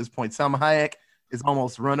control at this point. Salma Hayek is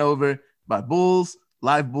almost run over by bulls,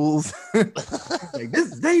 live bulls. Like,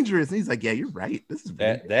 this is dangerous. And he's like, yeah, you're right. This is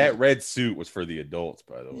That red suit was for the adults,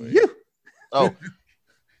 by the way. Yeah. Oh,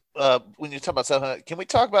 when you talk about stuff, can we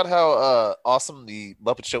talk about how awesome the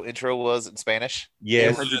Muppet Show intro was in Spanish?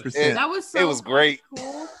 Yes. 100%. That was so It was great.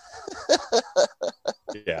 Cool.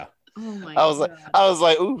 Yeah. Oh my I was god.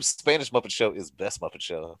 like, ooh, Spanish Muppet Show is best Muppet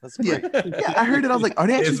Show. That's great. Yeah, I heard it. I was like, are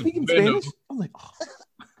they actually It's speaking venom. Spanish? I was like, oh.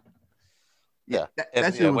 Yeah. That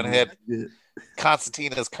And, shit yeah, was when it had good.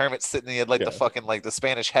 Constantine as Kermit sitting, he had like the Yeah. fucking like the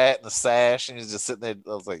Spanish hat and the sash, and he was just sitting there.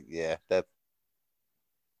 I was like, yeah, that.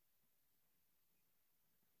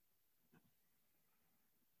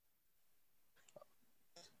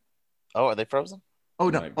 Oh, are they frozen? Oh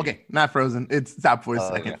no, Might be. okay, not frozen. It's stopped for a Oh,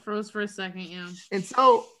 second. okay. Froze for a second, yeah. And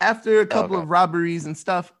so after a couple Okay. of robberies and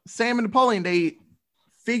stuff, Sam and Napoleon, they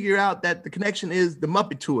figure out that the connection is the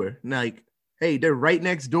Muppet Tour. And like, hey, they're right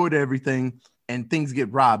next door to everything and things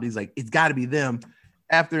get robbed. He's like, it's got to be them.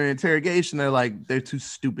 After an interrogation, they're like, they're too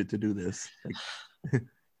stupid to do this. Like,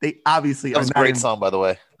 they obviously That are was a not great song, by the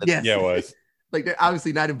way. Yes. Yeah, it was. Like, they're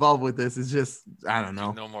obviously not involved with this. It's just, I don't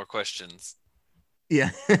know. No more questions. Yeah.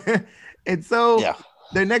 And so Yeah.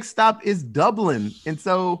 their next stop is Dublin. And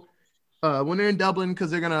so when they're in Dublin,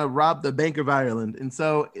 because they're going to rob the Bank of Ireland. And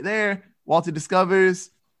so there, Walter discovers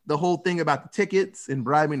the whole thing about the tickets and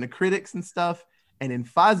bribing the critics and stuff. And in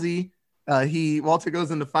Fozzie, Walter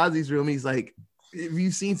goes into Fozzie's room. He's like, have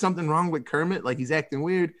you seen something wrong with Kermit? Like, he's acting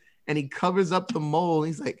weird. And he covers up the mole.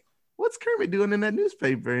 He's like, what's Kermit doing in that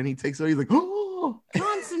newspaper? And he takes over. He's like, oh.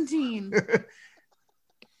 Constantine.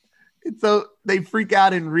 And so they freak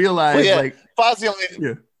out and realize, Well, yeah. like, Fozzie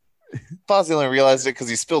only yeah. realized it because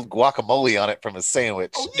he spilled guacamole on it from his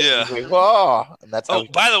sandwich. Yeah. He's like, oh, and that's how Oh,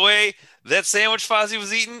 by the way, that sandwich Fozzie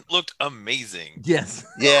was eating looked amazing. Yes.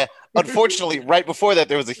 yeah. Unfortunately, right before that,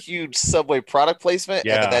 there was a huge Subway product placement, and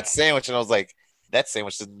Yeah. then that sandwich, and I was like, that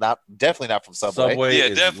sandwich is definitely not from Subway. Subway Yeah,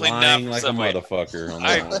 is definitely not lying from like Subway. a motherfucker on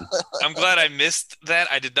I- that one. I'm glad I missed that.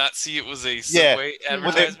 I did not see it was a Yeah. Subway When they,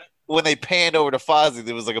 advertisement. when they panned over to Fozzie,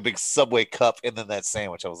 there was like a big Subway cup, and then that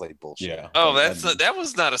sandwich. I was like, bullshit. Yeah. Oh, that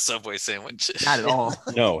was not a Subway sandwich. Not at all.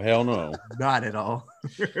 No, hell no. Not at all.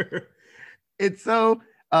 It's so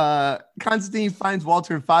Constantine finds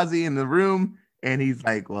Walter and Fozzie in the room, and he's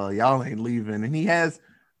like, well, y'all ain't leaving. And he has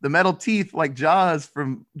the metal teeth like Jaws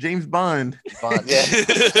from James Bond. Fine, yeah.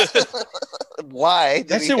 Why? did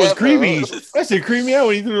That he shit was have creepy. those? That shit creeped me out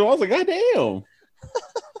when he threw it. I was like, God damn.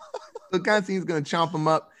 So Constantine's gonna chomp him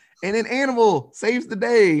up. And then Animal saves the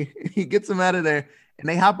day. He gets him out of there. And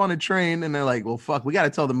they hop on a train and they're like, well, fuck, we got to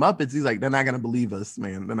tell the Muppets. He's like, they're not going to believe us,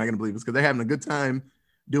 man. They're not going to believe us because they're having a good time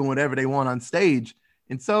doing whatever they want on stage.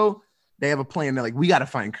 And so they have a plan. They're like, we got to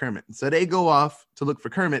find Kermit. So they go off to look for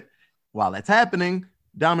Kermit. While that's happening,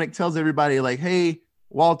 Dominic tells everybody, like, hey,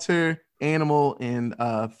 Walter, Animal, and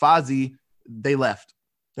Fozzie, they left.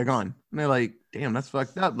 They're gone. And they're like, damn, that's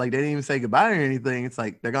fucked up. Like, they didn't even say goodbye or anything. It's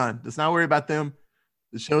like, they're gone. Let's not worry about them.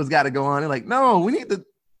 The show's got to go on. They're like, no, we need to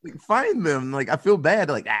find them. Like, I feel bad.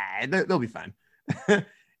 They're like, they'll be fine.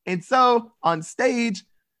 And so on stage,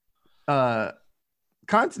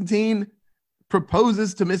 Constantine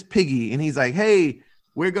proposes to Miss Piggy, and he's like, hey,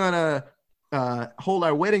 we're gonna hold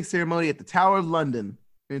our wedding ceremony at the Tower of London.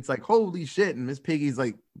 And it's like, holy shit. And Miss Piggy's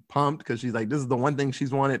like pumped because she's like, this is the one thing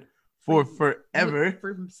she's wanted for forever.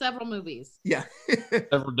 For several movies. Yeah.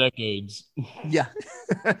 Several decades. Yeah.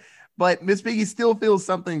 But Miss Piggy still feels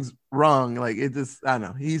something's wrong. Like, it just, I don't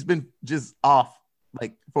know. He's been just off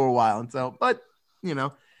like for a while. And so, but you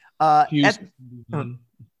know,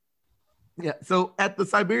 yeah. So at the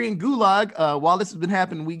Siberian Gulag, while this has been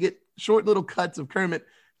happening, we get short little cuts of Kermit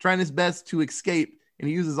trying his best to escape. And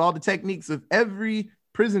he uses all the techniques of every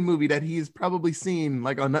prison movie that he's probably seen,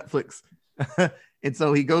 like on Netflix. And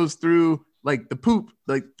so he goes through like the poop,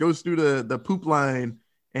 like goes through the poop line,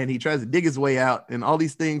 and he tries to dig his way out, and all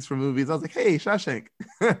these things from movies. I was like, hey, Shawshank.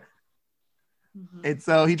 Mhm. And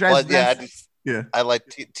so he tries Well, to yeah, yeah. I like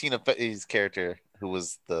Tina Fey's character, who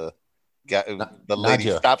was the guy, the lady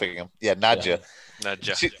Nadja. stopping him. Yeah, Nadja. Not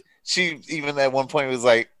just. She even at one point was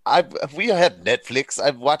like, we had Netflix.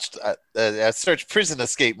 I've watched, I searched prison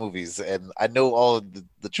escape movies, and I know all of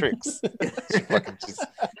the tricks. She fucking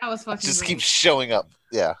That was fucking just great. keeps showing up.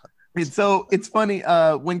 Yeah, And so it's funny.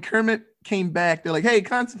 When Kermit came back, they're like, hey,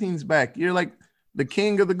 Constantine's back. You're like the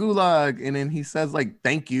king of the gulag. And then he says, like,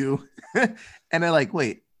 thank you. And they're like,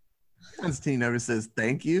 wait, Constantine never says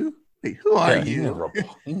thank you. Wait, who are Yeah, you?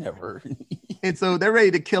 He never. And so they're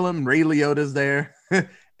ready to kill him. Ray Liotta's there.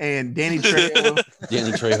 And Danny Trejo.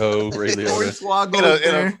 Danny Trejo, Ray Liotta. Hornswoggle is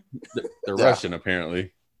there. They're Yeah. Russian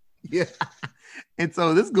apparently. Yeah. And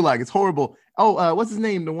so this gulag is horrible. Oh, what's his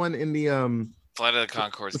name? The one in the Flight of the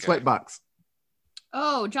Conchords. sweat box.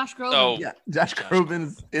 Oh, Josh Groban. Oh. Yeah, Josh Josh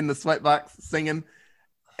Groban's in the sweat box singing.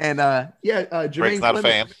 And Drake's Jermaine not a Clement.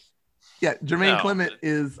 fan. Yeah, Jermaine No. Clement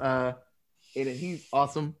is in it. He's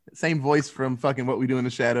awesome. Same voice from fucking What We Do in the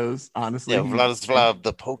Shadows, honestly. Yeah, Vladislav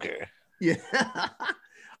the Poker. Yeah.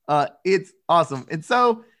 It's awesome. And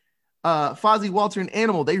so Fozzie, Walter, and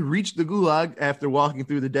Animal, they reach the gulag after walking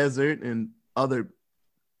through the desert and other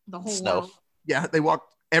The whole Snow. world. yeah, they walk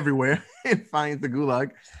everywhere and find the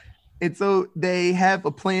gulag. And so they have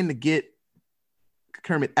a plan to get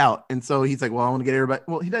Kermit out. And so he's like, well, I want to get everybody.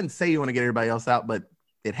 Well, he doesn't say you want to get everybody else out, but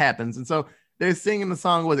it happens. And so they're singing the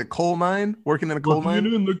song, was it Coal Mine? Working in a coal mine?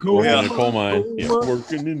 in the coal Yeah. mine. Coal mine. Yeah,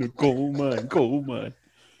 working in the coal mine. Coal mine.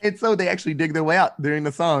 And so they actually dig their way out during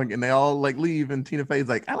the song and they all like leave. And Tina Fey's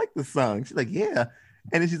like, I like this song. She's like, yeah.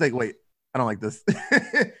 And then she's like, wait, I don't like this.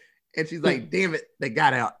 And she's like, damn it, they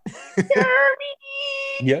got out.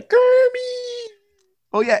 Yeah, Kirby.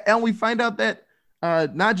 Oh, yeah. And we find out that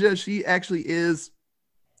Nadja, she actually is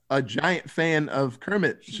a giant fan of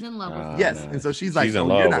Kermit. She's in love with Ah, him. Yes. nice. And so she's like, She's in oh,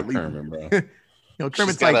 love you're not with leaving. Kermit, bro. You know,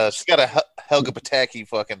 Kermit's She's got a Helga Pataki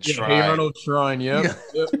fucking Yeah, shrine. Hey Arnold Shrine. Yep.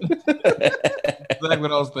 Yeah. Yep. Exactly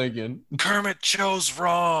what I was thinking. Kermit chose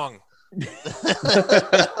wrong. yeah,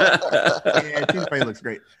 Tina Fey looks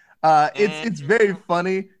great. It's very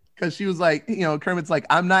funny because she was like, you know, Kermit's like,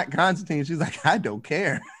 I'm not Constantine. She's like, I don't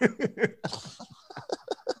care.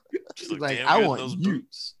 She's like, damn I good in want those you.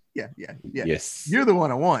 boots. yeah. Yes. You're the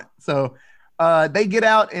one I want. So they get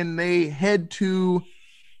out and they head to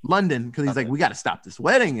London because he's like, we got to stop this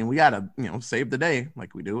wedding and we got to, you know, save the day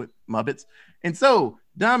like we do with Muppets. And so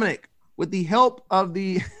Dominic, with the help of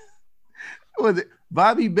the what was it,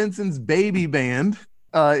 Bobby Benson's baby band, is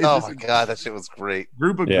Oh this my god, that shit was great.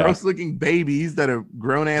 group of Yeah. gross-looking babies that are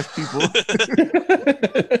grown-ass people.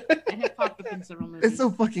 I have popped up in several movies. It's so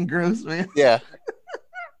fucking gross, man. Yeah,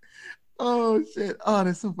 Oh shit. Oh,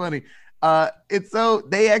 that's so funny. It's so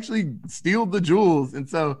they actually steal the jewels, and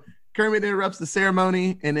so Kermit interrupts the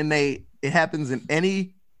ceremony, and then it happens in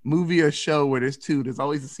any movie or show where there's two. There's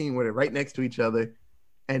always a scene where they're right next to each other,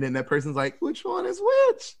 and then that person's like, "Which one is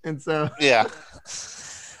which?" And so yeah.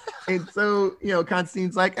 you know,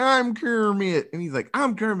 Constantine's like, "I'm Kermit," and he's like,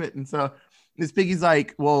 "I'm Kermit," and so Miss Piggy's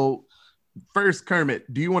like, "Well, first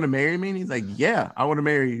Kermit, do you want to marry me?" And he's like, "Yeah, I want to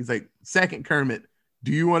marry you." He's like, "Second Kermit,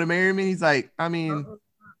 do you want to marry me?" He's like, "I mean."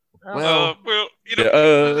 Well, Well, you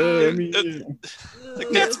know, I mean, like,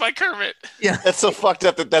 that's my Kermit. yeah. That's so fucked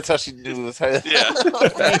up that that's how she knew it was her. Yeah.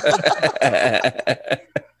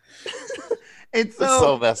 And It's so,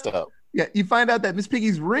 so messed up. yeah, you find out that Miss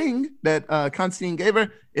Piggy's ring that Constantine gave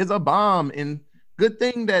her is a bomb. And good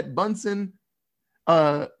thing that Bunsen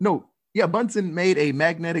Bunsen made a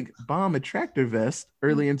magnetic bomb attractor vest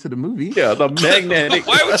early into the movie. yeah, the magnetic.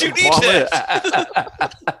 Why would you need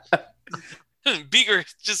that? Beaker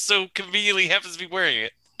just so conveniently happens to be wearing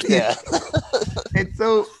it. Yeah. And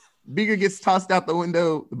so Beaker gets tossed out the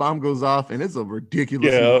window, the bomb goes off, and it's a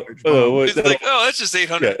ridiculous Yeah. large bomb. What, It's like, oh, that's just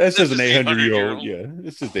 800. yeah, that's just an 800-year-old. 800-year-old. Yeah,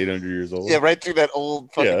 it's just 800 years old. Yeah, right through that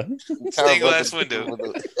old fucking Yeah. tower Stained glass window.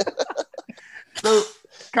 So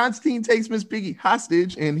Constantine takes Miss Piggy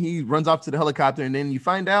hostage and he runs off to the helicopter. And then you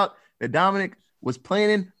find out that Dominic was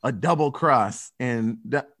planning a double cross. And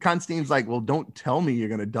Constantine's like, well, don't tell me you're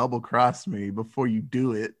going to double cross me before you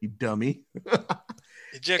do it, you dummy.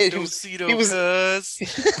 Ejectocito, he was- cuz.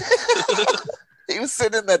 He was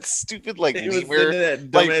sitting in that stupid like He was lemur in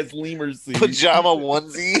that like, dumbass lemur suit. pajama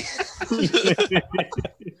onesie.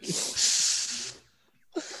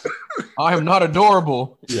 I am not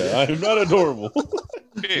adorable. Yeah, I am not adorable.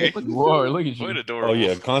 Hey, Whoa, look at quite you. adorable. Oh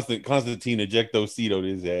yeah, Constantine ejectocitoed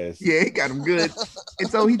his ass. Yeah, he got him good. And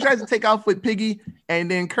so he tries to take off with Piggy. And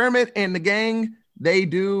then Kermit and the gang, they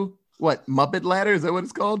do what? Muppet Ladder? Is that what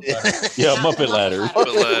it's called? Yeah, Muppet Ladder.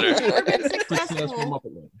 Muppet Ladder. Never been Successful successful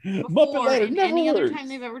Muppet Ladder. Muppet before Ladder in never any other works. time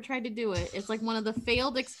they've ever tried to do it. It's like one of the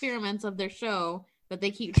failed experiments of their show that they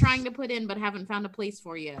keep trying to put in but haven't found a place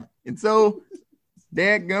for yet. And so,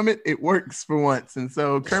 dadgummit, it works for once. And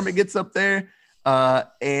so Kermit gets up there,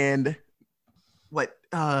 and what?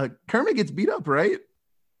 Kermit gets beat up, right?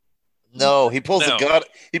 No, he pulls No. a gun.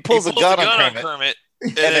 He pulls a gun on Kermit.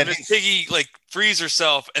 And then then Miss Piggy like frees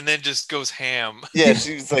herself and then just goes ham. Yeah,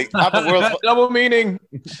 she's like, I'm the world's, Double meaning.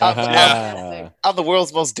 I'm the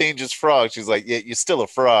world's most dangerous frog. She's like, yeah, you're still a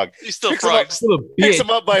frog. He's still Picks him frog. up. Still a Picks bitch. him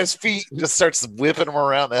up by his feet, and just starts whipping him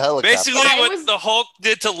around the helicopter. Basically, Yeah, it what was- the Hulk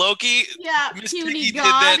did to Loki. Yeah, Miss puny Piggy did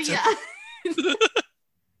god. that Yeah.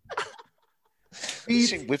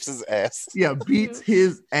 She whips his ass. Yeah, beats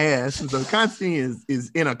his ass. And so Constantine is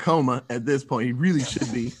in a coma at this point. He really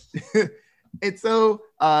should be. And so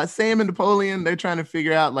Sam and Napoleon, they're trying to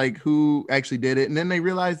figure out like who actually did it. And then they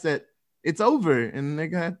realize that it's over and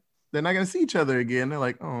they're not gonna see each other again. They're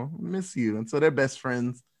like, oh, miss you. And so they're best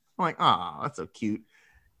friends. I'm like, oh, that's so cute.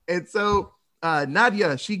 And so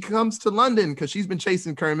Nadia, she comes to London because she's been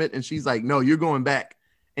chasing Kermit, and she's like, no, you're going back.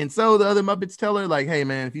 And so the other Muppets tell her, like, hey,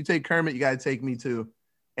 man, if you take Kermit, you got to take me too.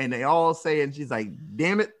 And they all say, and she's like,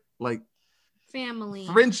 damn it, like Family.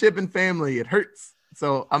 friendship and family, it hurts.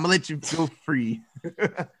 So I'm going to let you go free.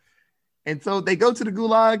 And so they go to the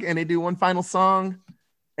Gulag and they do one final song.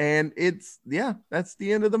 And that's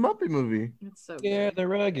the end of the Muppet movie. It's so Yeah, good.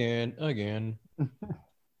 they're again.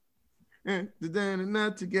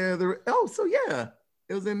 Not together. Oh, so yeah,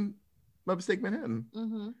 it was in Muppets Take Manhattan.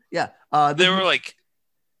 Mm-hmm. Yeah. There were like,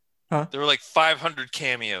 Huh? there were like 500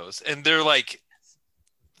 cameos, and they're like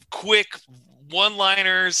quick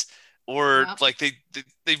one-liners, or Yep. like they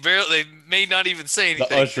may not even say anything.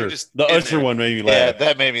 The They're usher. just The in usher there. one made me Yeah, laugh.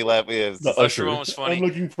 that made me laugh. Yeah, The Usher one was funny. I'm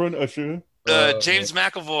looking for an usher. James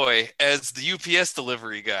McAvoy as the UPS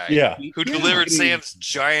delivery guy. Yeah. Who Yeah. delivered Sam's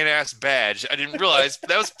giant ass badge. I didn't realize, but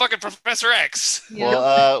that was fucking Professor X. Yeah.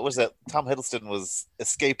 Well, was that Tom Hiddleston was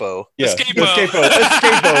Escapo? Yeah. Escapo.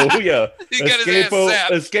 Escapo. Yeah. He got his ass zapped.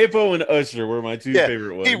 Escapo and Usher were my two Yeah,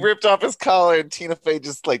 favorite ones. He ripped off his collar, and Tina Fey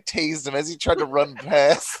just like tased him as he tried to run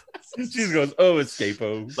past. She goes, oh,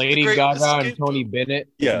 Escapo. Lady Great Gaga and escape. Tony Bennett.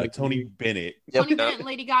 Yeah, Like, Tony Bennett. Yep. Tony Bennett and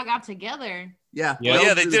Lady Gaga together. Yeah. Yeah. Well,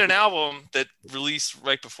 yeah, they did an album that released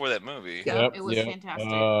right before that movie. Yeah. It was fantastic.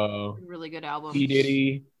 Really good album. P.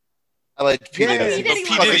 Diddy. I like P. Yeah. Diddy. P. Diddy P.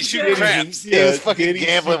 was Diddy good. shooting craps. He was fucking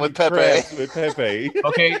gambling with Pepe. With Pepe.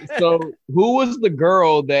 Okay, so who was the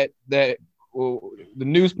girl that the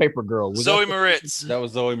newspaper girl? Was Zoe that the- Moritz. That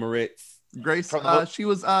was Zoe Moritz. Grace, From the- she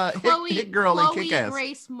was hit girl in Kick Ass.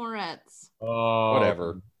 Grace Moretz.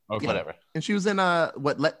 Whatever. Okay. Whatever. And she was in Let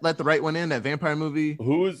the Right One In, that vampire movie.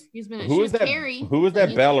 Who was She's been who she was that? Carrie. Who was that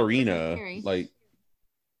She's ballerina? Carrie. Like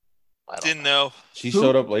I don't Didn't know. know. she Who?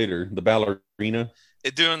 showed up later. The ballerina.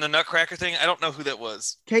 It doing the Nutcracker thing. I don't know who that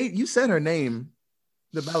was. Kate, you said her name.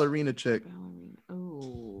 The ballerina chick.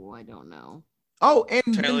 Oh, I don't know. Oh, and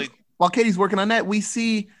Apparently- while Katie's working on that, we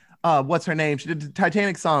see what's her name? She did the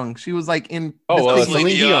Titanic song. She was like in Oh, this Celine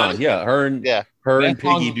big- Dion. Dion. Yeah, her and Yeah. her That and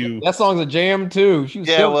Piggy song- do. That song's a jam too. She was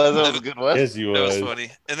Yeah, it killing was. That was a good one. Yes, you That was was.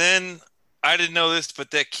 funny. And then I didn't know this, but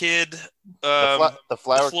that kid, The the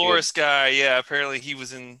flower kid. florist guy, yeah, apparently he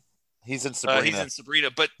was in. He's in Sabrina. He's in Sabrina,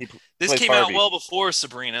 but He this played came Barbie. out well before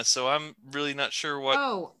Sabrina, so I'm really not sure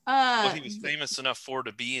what he was famous enough for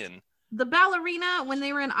to be in. The ballerina when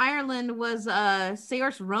they were in Ireland was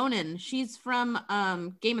Saoirse Ronan. She's from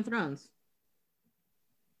Game of Thrones.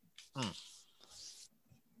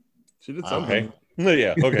 She did Oh, something. Okay.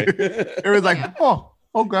 Yeah. Okay. It was like, Yeah. oh,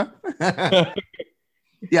 okay.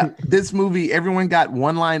 Yeah, this movie, everyone got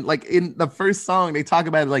one line. Like in the first song, they talk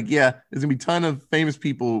about it like, yeah, there's gonna be a ton of famous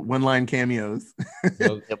people, one line cameos.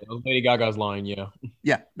 That was Lady Gaga's line, yeah.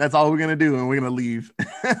 Yeah, that's all we're gonna do, and we're gonna leave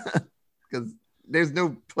because there's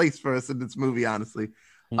no place for us in this movie, honestly.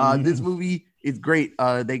 This movie is great.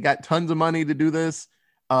 They got tons of money to do this.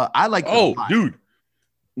 I like. the Oh, plot. dude.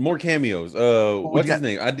 More cameos. What What's you his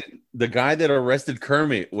name? The guy that arrested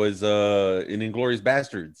Kermit was in Inglorious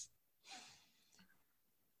Bastards.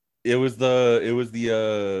 It was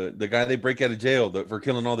the guy they break out of jail for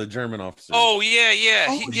killing all the German officers. Oh yeah, yeah,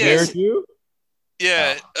 Oh, yes, Dared you?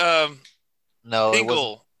 yeah. No, it wasn't.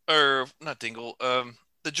 Dingle or not Dingle.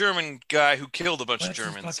 The German guy who killed a bunch What's of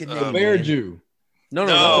his Germans. fucking The name? Bear man. Jew. No,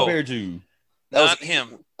 No. not the Bear Jew. That was Not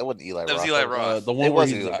him. That wasn't Eli That was Roth. Eli Roth. The It one where was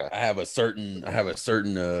he's, Eli Roth. I have a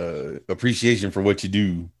certain appreciation for what you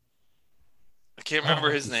do. I can't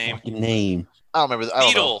remember his name. Fucking name. I don't remember. I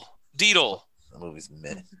don't know. Deedle. The movie's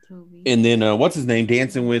meh. Toby. And then what's his name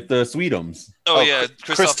dancing with Sweetums? Oh, yeah,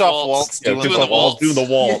 Christoph Waltz Yeah, doing the Christoph waltz. doing the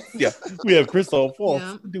waltz. Yeah, we have Christoph Waltz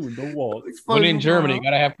Yeah. doing the waltz. When in Germany,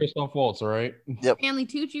 gotta have Christoph Waltz, all right? Stanley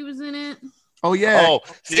Tucci was in it. Oh yeah. Oh,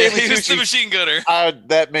 Yeah, Stanley he was the Tucci. machine gunner.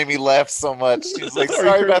 That made me laugh so much. He was like,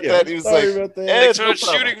 "Sorry about that." He was like, about that. They "Eh, started no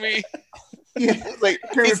problem." shooting me. Yeah. He was like,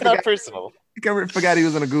 Kermit "It's not forgot- personal." Kermit forgot he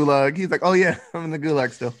was in a gulag. He's like, "Oh yeah, I'm in the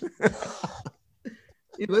gulag still."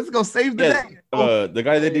 Yeah, let's go save the Yeah, day. the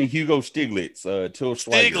guy that did Hugo Stiglitz, Till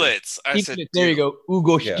Schweiger. Stiglitz. I said, There you go.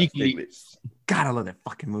 Ugo Yeah, Stiglitz. Stiglitz. God, I love that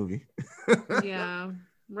fucking movie. Yeah.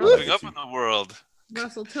 Moving Russell, up in the world.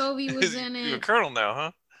 Russell Tovey was in You're a it. colonel now,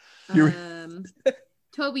 huh? You're-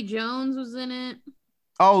 Toby Jones was in it.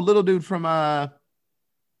 Oh, little dude from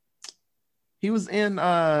he was in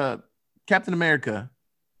Captain America.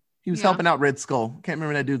 He was Yeah. helping out Red Skull. Can't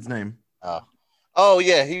remember that dude's name. Oh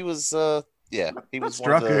yeah, he was. Yeah, he Not was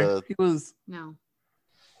one of Strucker. the He was No.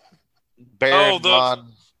 Baron Oh, the-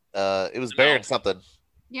 von. It was Baron No. something.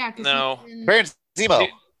 Yeah, because No. Baron Zemo.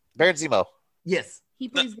 Baron Zemo. yes. he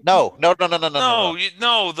plays. No. No,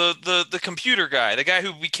 the computer guy, the guy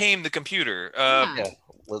who became the computer. Yeah. Yeah.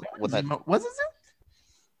 Was that Was it Zim?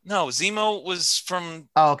 No, Zemo was from.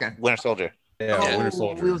 Oh, okay. Winter Soldier? Yeah, Oh, Winter It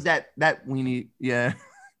Soldier. was that weenie. Yeah.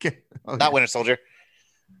 Okay. Okay. Not Winter Soldier.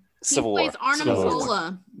 He Civil War. plays Arnim Civil War.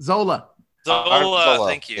 Zola. Zola. Zola, Zola,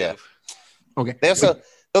 thank you. yeah. Okay. They also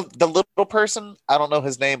the little person. I don't know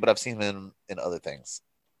his name, but I've seen him in other things.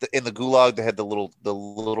 In the Gulag, they had the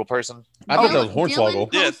little person. I thought that was Hornswoggle.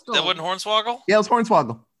 Dylan Yeah, Coastal. that wasn't Hornswoggle. Yeah, it was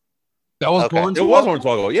Hornswoggle. That was Okay. Hornswoggle? It was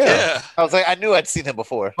Hornswoggle, yeah. Yeah. I was like, I knew I'd seen him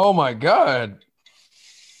before. Oh my god.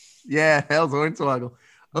 Yeah, that was Hornswoggle.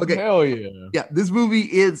 Okay. Hell yeah. Yeah, this movie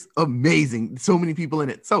is amazing. So many people in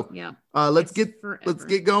it. So Yeah. let's It's get forever.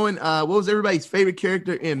 going. What was everybody's favorite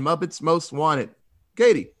character in Muppets Most Wanted?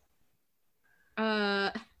 Katie.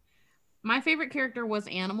 My favorite character was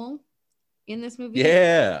Animal in this movie.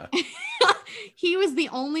 Yeah. He was the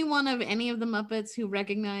only one of any of the Muppets who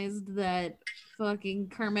recognized that fucking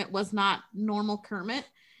Kermit was not normal Kermit.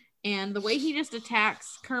 And the way he just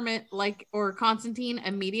attacks Kermit, like, or Constantine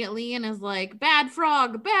immediately and is like, bad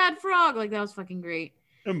frog, like, that was fucking great.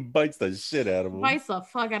 And bites the shit out of him. Bites the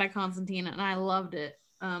fuck out of Constantine, and I loved it.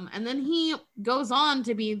 And then he goes on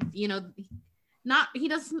to be, not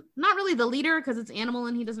really the leader because it's Animal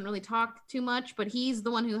and he doesn't really talk too much, but he's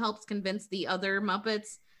the one who helps convince the other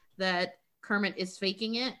Muppets that Kermit is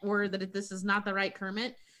faking it or that this is not the right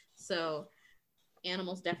Kermit. So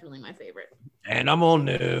Animal's definitely my favorite. Animal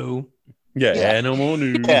new. Yeah, Yeah. Animal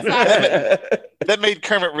News. Yeah. That made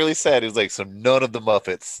Kermit really sad. He was like, so none of the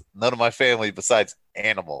Muppets, none of my family besides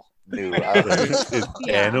Animal knew. It's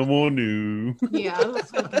Yeah. Animal New. Yeah, it was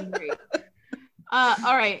fucking great. All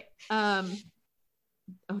right.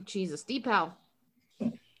 Oh Jesus, Deepal.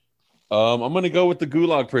 I'm gonna go with the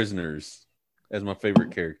Gulag Prisoners as my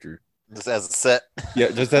favorite character. Just as a set. Yeah,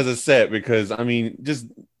 just as a set because I mean, just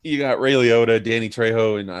you got Ray Liotta, Danny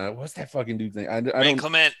Trejo, and what's that fucking dude's name? I Ray don't.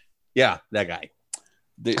 Clement. Yeah, that guy.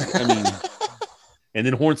 I mean, and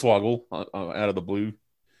then Hornswoggle out of the blue.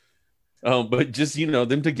 But just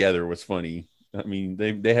them together was funny. I mean,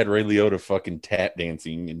 they had Ray Liotta fucking tap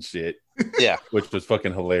dancing and shit, Yeah. which was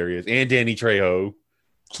fucking hilarious. And Danny Trejo.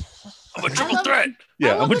 I'm a triple threat.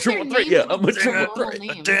 Yeah, love I'm a that their triple threat. names Yeah, are I'm a so triple normal threat. A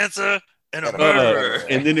names. dancer and a And a murderer.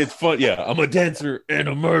 And then it's fun. Yeah, I'm a dancer and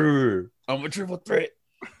a murderer. I'm a triple threat.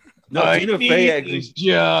 No, Tina Fey actually.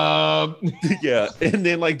 job. Yeah, and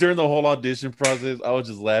then like during the whole audition process, I was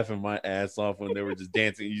just laughing my ass off when they were just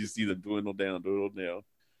dancing. You just see them dwindle down.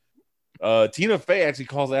 Tina Fey actually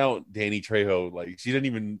calls out Danny Trejo. Like she didn't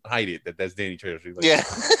even hide it that's Danny Trejo. She's like, Yeah.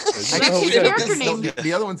 That's "Oh, his we gotta- character name.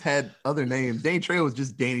 The other ones had other names. Danny Trejo was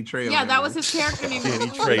just Danny Trejo. Yeah, that was his character name. Danny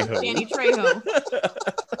Trejo. Danny Trejo.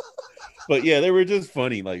 But yeah, they were just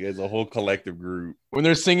funny, like as a whole collective group. When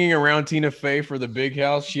they're singing around Tina Fey for the big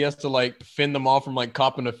house, she has to like fend them off from like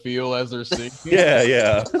copping a feel as they're singing.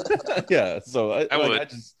 Yeah, yeah. So I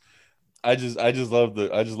would. I just love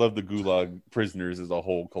the Gulag Prisoners as a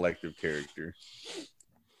whole collective character.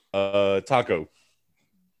 Taco.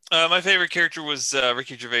 My favorite character was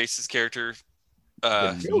Ricky Gervais's character,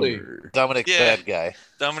 The really? lemur. Dominic Yeah. Bad Guy.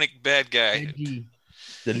 Dominic Bad Guy.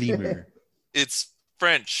 The lemur. It's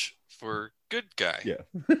French for good guy. Yeah.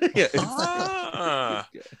 Yeah. Ah.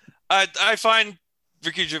 I find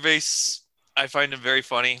Ricky Gervais. I find him very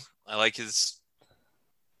funny. I like his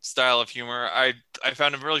style of humor. I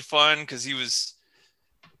found him really fun because he was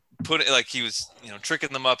tricking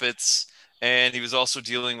the Muppets, and he was also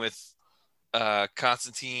dealing with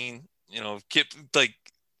Constantine. Kip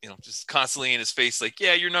just constantly in his face, like,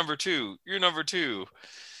 yeah, you're number two.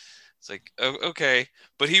 It's like, oh, okay,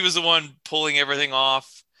 but he was the one pulling everything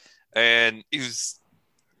off, and he was,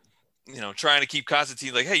 trying to keep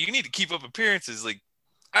Constantine like, hey, you need to keep up appearances. Like,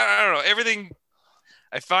 I don't know, everything.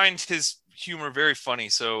 I find his humor very funny,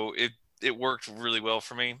 so it worked really well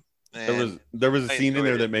for me. There was a I scene in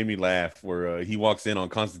there enjoyed that it. made me laugh where he walks in on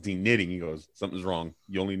Constantine knitting. He goes, "Something's wrong.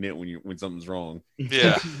 You only knit when something's wrong."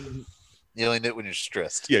 Yeah. You only knit when you're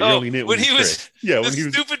stressed. Yeah, you only knit when you're stressed. Yeah, the when he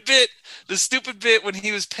was stupid bit when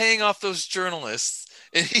he was paying off those journalists,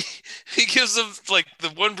 and he gives them like the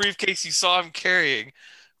one briefcase you saw him carrying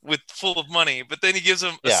with full of money, but then he gives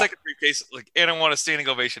him a Yeah. second briefcase, like, and I want a standing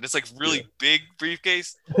ovation. It's like really big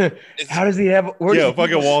briefcase. It's, How does he have? yeah,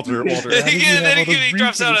 fucking Walter. and then he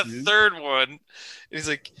drops out a briefcases? third one, and he's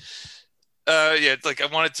like, yeah, it's like I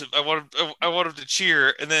want him to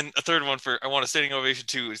cheer, and then a third one for I want a standing ovation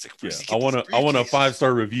too. He's like, Yeah, "Where's he I get want these a 5 briefcases?"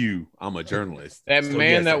 star review. I'm a journalist. That So,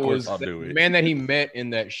 man yes, of course I'll that do it. man that he met in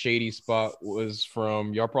that shady spot was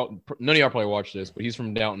from y'all. None of y'all probably watched this, but he's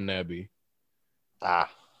from Downton Abbey. Ah,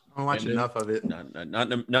 I don't watch And then- enough of it. Not in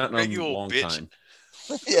a Right, you old long bitch. time.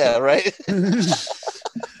 yeah, right.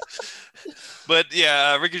 But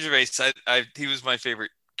yeah, Ricky Gervais, he was my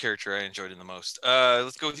favorite character. I enjoyed him the most.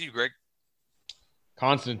 Let's go with you, Greg.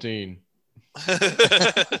 Constantine.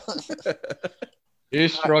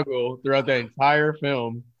 His struggle throughout the entire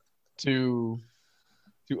film to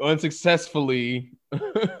unsuccessfully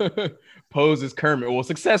pose as Kermit. Well,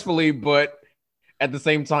 successfully, but at the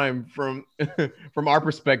same time, from our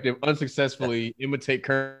perspective, unsuccessfully imitate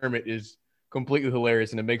Kermit is completely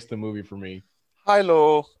hilarious, and it makes the movie for me.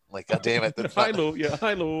 Hi-lo. Like, God damn it. That's not- Hello, yeah,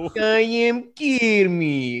 hello. I am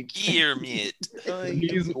Kermit. Kermit.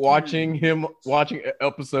 He's watching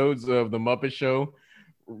episodes of the Muppet Show,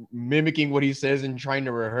 mimicking what he says and trying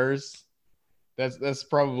to rehearse. That's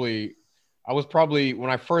probably. I was probably when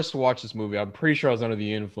I first watched this movie. I'm pretty sure I was under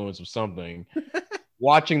the influence of something.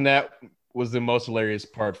 Watching that was the most hilarious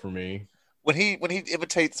part for me. when he's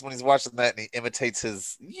watching that and he imitates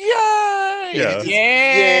his yay. Yeah. He just-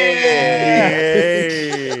 Yes.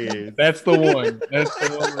 That's the one. That's the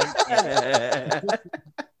one. Right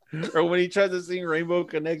there. Or when he tries to sing Rainbow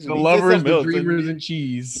Connection. The he gets lovers, some the milk, dreamers, doesn't and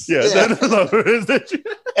cheese. he? Yeah, Yeah. the lovers.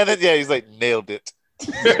 And then he's like nailed it.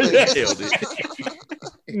 Nailed it.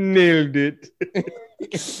 Nailed it.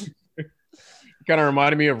 Kind of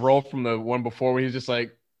reminded me of Rolf from the one before when he was just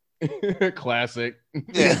like classic.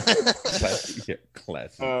 Yeah. Classic. Yeah,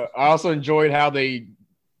 classic. I also enjoyed how they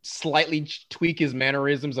slightly tweak his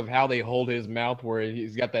mannerisms of how they hold his mouth, where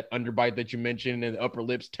he's got that underbite that you mentioned and the upper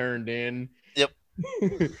lips turned in. Yep.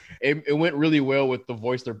 It went really well with the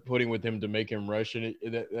voice they're putting with him to make him Russian.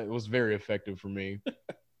 That was very effective for me.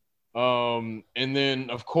 And then,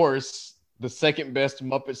 of course, the second best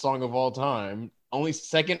Muppet song of all time,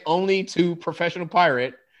 second only to Professional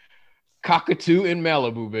Pirate, Cockatoo in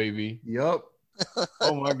Malibu, baby. Yup.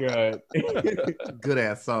 Oh my God. Good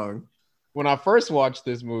ass song. When I first watched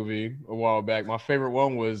this movie a while back, my favorite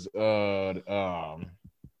one was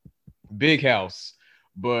Big House,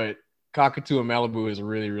 but Cockatoo in Malibu is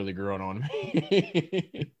really, really growing on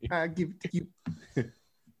me. I give it to you.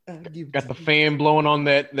 I give it Got to the you. fan blowing on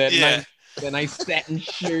that Yeah. nice satin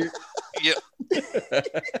shirt. Yep.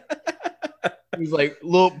 He's like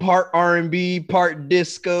little part R&B, part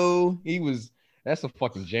disco. That's a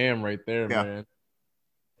fucking jam right there, Yeah. man.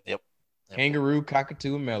 Yep. Kangaroo,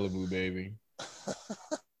 Cockatoo, and Malibu, baby.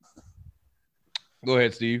 Go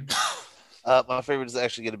ahead, Steve. My favorite is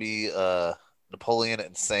actually going to be Napoleon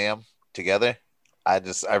and Sam together. I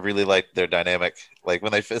really like their dynamic. Like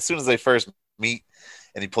as soon as they first meet,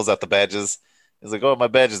 and he pulls out the badges, he's like, "Oh, my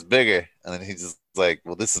badge is bigger," and then he's just like,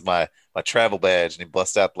 "Well, this is my travel badge," and he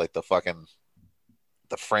busts out like the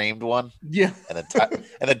framed one, Yeah. and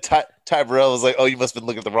then Ty Burrell was like, "Oh, you must have been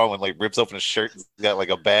looking at the wrong one." Like rips open his shirt and got like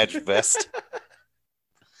a badge vest.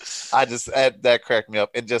 That cracked me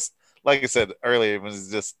up, and just like I said earlier, it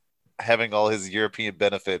was just having all his European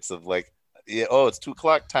benefits of like, yeah, oh, it's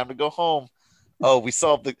 2:00, time to go home. Oh, we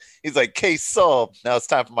solved he's like, case solved. Now it's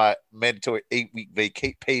time for my mandatory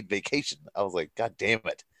 8-week paid vacation. I was like, God damn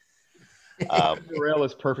it. Rail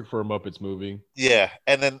is perfect for a Muppets movie. Yeah.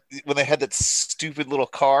 And then when they had that stupid little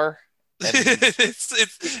car, and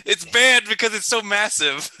it's bad because it's so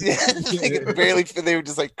massive. yeah, they could barely fit. They were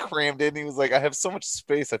just like crammed in. He was like, I have so much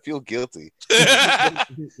space. I feel guilty.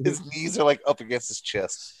 His knees are like up against his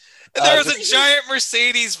chest. And there was a just- giant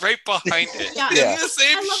Mercedes right behind it. Yeah. Yeah. In the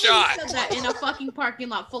same I love shot. that he said that in a fucking parking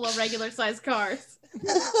lot full of regular sized cars.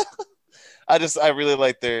 I really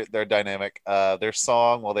liked their dynamic. Their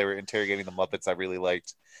song while they were interrogating the Muppets, I really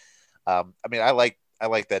liked. I I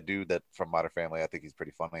like that dude that from Modern Family. I think he's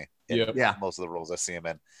pretty funny. In Yep. Yeah. most of the roles I see him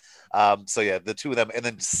in. So yeah, the two of them, and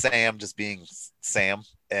then Sam just being Sam,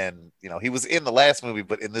 and he was in the last movie,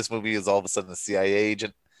 but in this movie is all of a sudden a CIA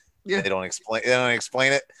agent. Yeah. They don't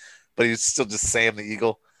explain it, but he's still just Sam the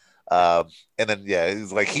Eagle. And then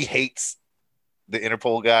he's like he hates the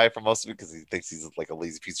Interpol guy for most of it because he thinks he's like a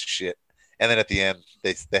lazy piece of shit. And then at the end,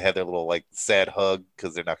 they have their little like sad hug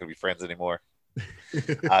because they're not going to be friends anymore.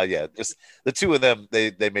 Just the two of them,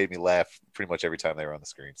 they made me laugh pretty much every time they were on the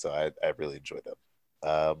screen. So I really enjoyed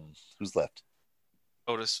them. Who's left?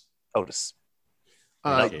 Otis.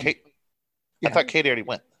 Kate. I thought Katie already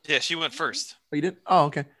went. Yeah, she went first. Oh, you did? Oh,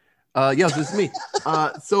 okay. Yes, it's me.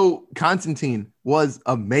 So Constantine was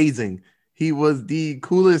amazing. He was the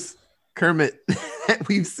coolest Kermit that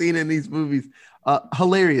we've seen in these movies.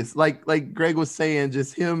 Hilarious. Like Greg was saying,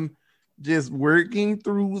 just him just working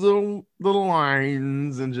through the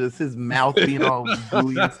lines and just his mouth being all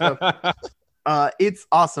gooey and stuff. It's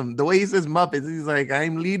awesome. The way he says Muppets, he's like,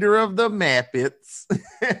 I'm leader of the Mappets.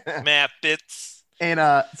 Mappets.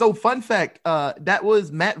 And so fun fact, that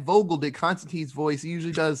was Matt Vogel did Constantine's voice. He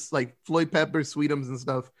usually does like Floyd Pepper, Sweetums and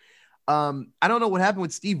stuff. I don't know what happened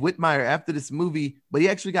with Steve Whitmire after this movie, but he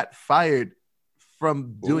actually got fired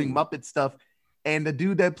from doing Muppet stuff. And the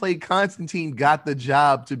dude that played Constantine got the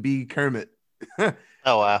job to be Kermit.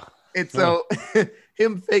 Oh, wow. And so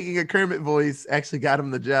him faking a Kermit voice actually got him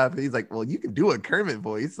the job. He's like, well, you can do a Kermit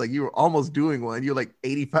voice. Like you were almost doing one. You're like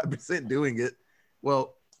 85% doing it.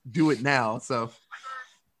 Well, do it now. So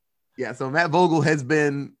yeah, so Matt Vogel has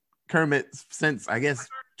been Kermit since I guess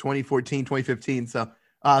 2014, 2015. So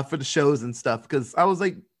for the shows and stuff, because I was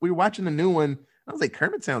like, we were watching the new one. I was like,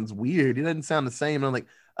 Kermit sounds weird. He doesn't sound the same. And I'm like,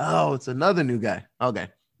 oh, it's another new guy. Okay.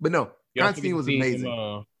 But no, Constantine was amazing.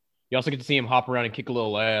 You also get to see him hop around and kick a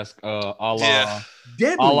little ass, a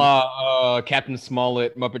Deadly. la Captain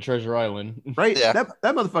Smollett, Muppet Treasure Island. Right? Yeah.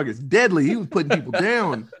 That motherfucker's deadly. He was putting people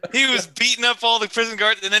down. He was beating up all the prison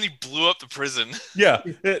guards, and then he blew up the prison. Yeah,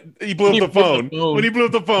 he blew up the phone. When he blew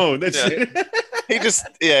up the phone, that's Yeah. He just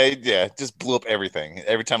just blew up everything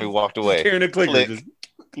every time he walked away. Carrying a clicker. Click. Just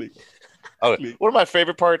click. Oh, one of my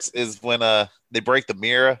favorite parts is when they break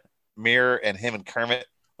the mirror and him and Kermit.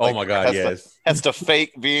 Oh my God, yes. Has to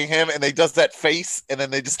fake being him, and they does that face, and then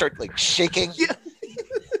they just start like shaking. Yeah.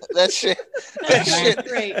 That shit. That's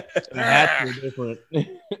great. The hats were different.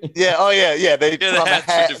 Yeah. Oh yeah. Yeah. They put the on the hats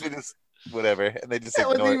are hat different. and just whatever, and they just That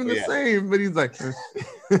wasn't ignore even it. the same, but he's like,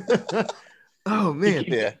 oh man.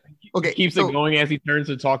 Yeah. Okay. Keeps it going as he turns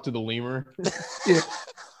to talk to the lemur. Yeah.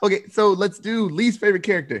 Okay, so let's do least favorite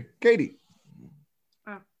character. Katie.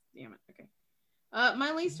 Damn it. Okay.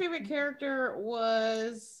 My least favorite character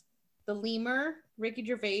was the lemur, Ricky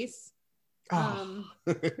Gervais. Oh,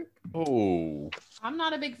 I'm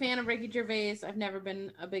not a big fan of Ricky Gervais. I've never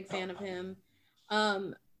been a big fan of him.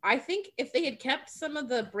 I think if they had kept some of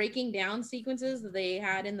the breaking down sequences that they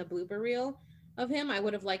had in the blooper reel of him, I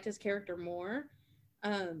would have liked his character more.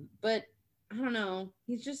 But I don't know.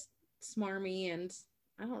 He's just smarmy and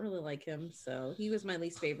I don't really like him. So he was my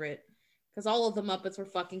least favorite because all of the Muppets were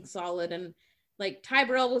fucking solid. And like Ty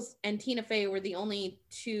Burrell and Tina Fey were the only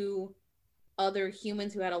two other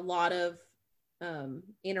humans who had a lot of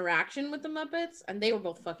interaction with the Muppets, and they were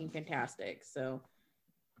both fucking fantastic. So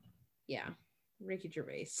yeah, Ricky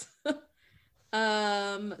Gervais.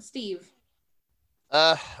 Steve.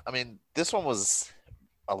 I mean, this one was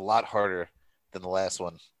a lot harder than the last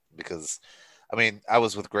one because, I mean, I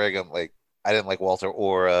was with Greg. I'm like, I didn't like Walter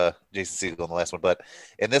or Jason Segel in the last one, but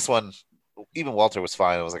in this one, even Walter was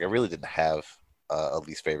fine. I was like, I really didn't have a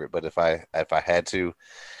least favorite, but if I had to,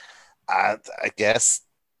 I guess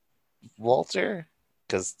Walter,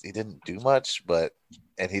 because he didn't do much,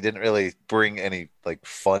 and he didn't really bring any like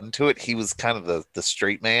fun to it. He was kind of the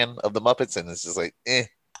straight man of the Muppets, and it's just like,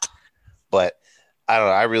 But I don't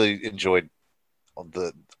know. I really enjoyed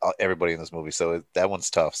everybody in this movie, so that one's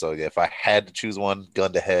tough. So yeah, if I had to choose one,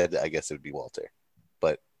 gun to head, I guess it would be Walter.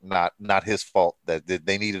 But not his fault that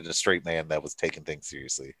they needed a straight man that was taking things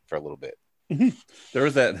seriously for a little bit. there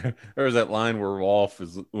was that line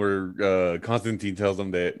where Constantine tells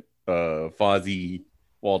him that Fozzie,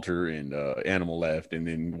 Walter, and Animal left, and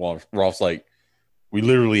then Rolf's like, we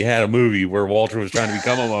literally had a movie where Walter was trying to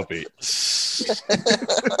become a Muppet.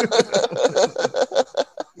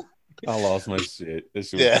 I lost my shit. This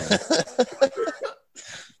shit was funny.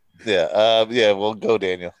 Yeah. Well, go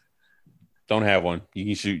Daniel. Don't have one. You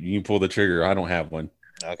can shoot. You can pull the trigger. I don't have one.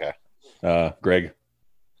 Okay. Greg.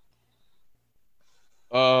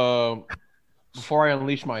 Before I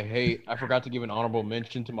unleash my hate, I forgot to give an honorable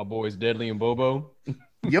mention to my boys Deadly and Bobo.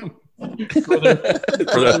 Yep.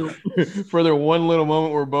 For their one little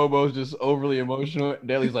moment where Bobo's just overly emotional,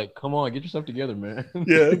 Daily's like, "Come on, get yourself together, man."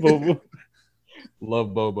 Yeah, Bobo.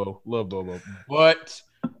 Love Bobo. But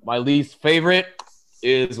my least favorite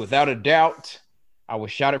is, without a doubt, I will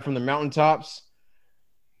shout it from the mountaintops,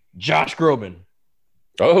 Josh Groban.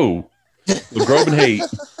 Oh, the Groban hate.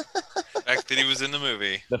 The fact that he was in the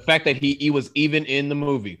movie. The fact that he was even in the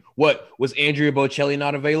movie. What, was Andrea Bocelli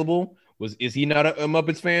not available? Is he not a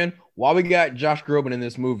Muppets fan? Why we got Josh Groban in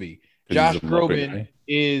this movie? Josh He's a Muppet Groban guy.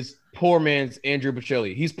 is poor man's Andrea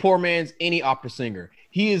Bocelli. He's poor man's any opera singer.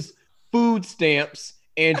 He is food stamps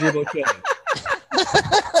Andrea Bocelli.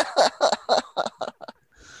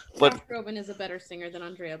 But- Josh Groban is a better singer than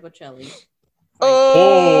Andrea Bocelli.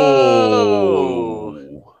 Oh,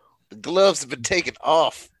 the gloves have been taken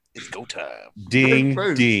off. It's go time. Ding,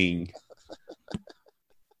 First. ding.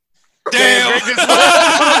 Damn!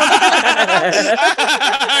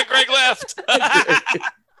 Greg left.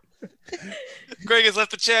 Greg has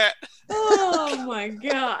left the chat. Oh my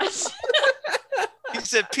gosh. He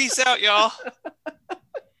said, "Peace out, y'all."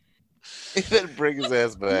 He better bring his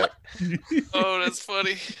ass back. Oh, that's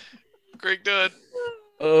funny. Greg done.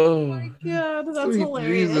 Oh my god, that's Sweet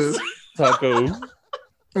hilarious. Jesus. Taco. Okay.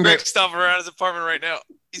 Greg's stomping around his apartment right now.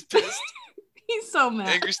 He's pissed. He's so mad.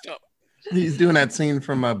 Angry stomp. He's doing that scene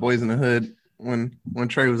from Boys in the Hood when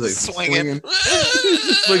Trey was like Swinging.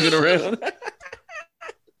 Swinging around.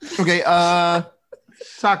 Okay,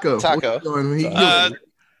 Taco. Taco. What you doing?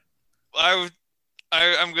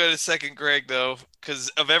 I'm going to second Greg though, because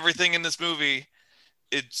of everything in this movie,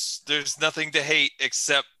 there's nothing to hate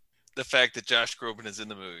except the fact that Josh Groban is in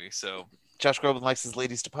the movie. So Josh Groban likes his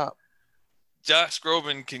ladies to pop. Josh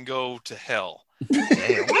Groban can go to hell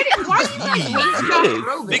Damn. Why do you guys hate Josh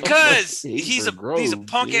Groban? because Hate he's a for he's a Groban,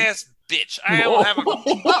 punk dude. ass bitch. I don't have a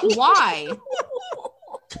But why?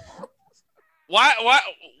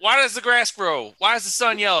 why does the grass grow? Why is the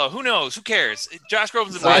sun yellow? Who knows? Who cares? Josh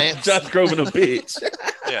Groban's a bitch. Science. Josh Groban a bitch.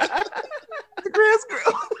 Yeah. The grass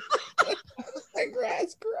girl. The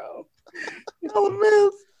grass grow. Y'all a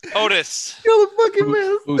mess. Otis. Y'all a fucking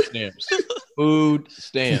mess. Food stamps. Food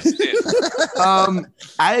stamps.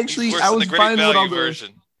 I actually Worse I than was the great fine with all value the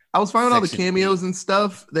version. I was fine with all the Section cameos and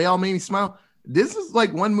stuff. They all made me smile. This is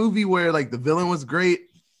like one movie where like the villain was great.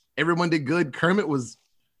 Everyone did good. Kermit was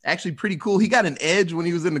actually pretty cool. He got an edge when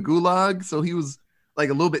he was in the gulag, so he was like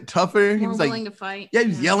a little bit tougher. He More was willing like, to fight. yeah, he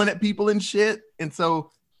was yelling at people and shit. And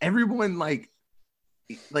so everyone like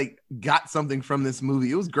got something from this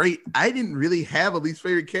movie. It was great. I didn't really have a least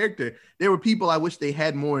favorite character. There were people I wish they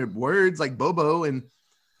had more words, like Bobo and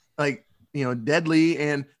like Deadly,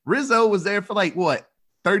 and Rizzo was there for like what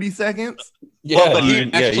 30 seconds. Yeah, but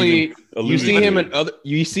he actually, you see him in.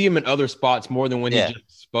 in other spots more than when Yeah. he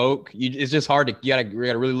just spoke. It's just hard to you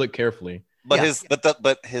gotta really look carefully. But Yeah.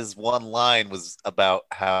 but his one line was about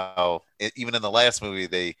how even in the last movie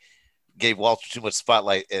they gave Walter too much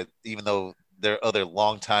spotlight, even though there are other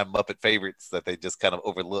longtime Muppet favorites that they just kind of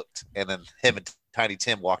overlooked. And then him and Tiny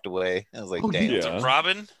Tim walked away. I was like, Oh, damn. yeah. So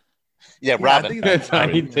Robin. Yeah, I Robin. think that's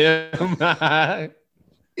Tiny Robin. Tim.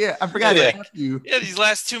 Yeah, I forgot Yeah. to ask you. Yeah, these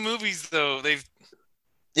last two movies though, they've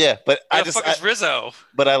Yeah, but who the fuck is Rizzo?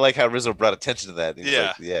 but I like how Rizzo brought attention to that. He's Yeah.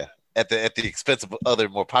 like, yeah. At the expense of other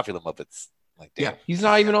more popular Muppets. Like, damn. Yeah. He's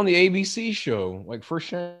not even on the ABC show. Like, for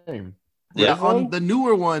shame. Yeah. On the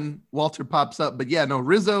newer one, Walter pops up, but yeah, no,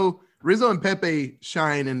 Rizzo and Pepe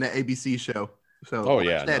shine in the ABC show. So Oh, watch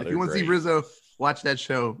yeah, that. no, If you want to see they're Rizzo, watch that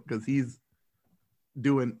show because he's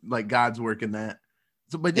doing like God's work in that.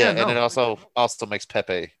 So, but Yeah, yeah, and it no. also makes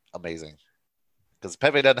Pepe amazing. Because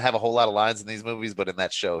Pepe doesn't have a whole lot of lines in these movies, but in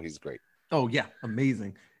that show, he's great. Oh yeah,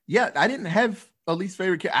 amazing. Yeah, I didn't have a least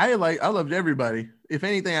favorite character. I loved everybody. If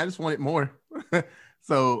anything, I just wanted more.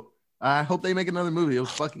 So I hope they make another movie. It was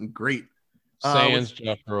fucking great. Sans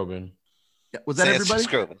Josh Groban. Was that Sans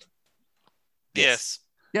everybody? Groban. Yes.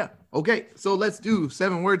 Yeah. Okay. So let's do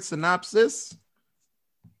 7-word synopsis.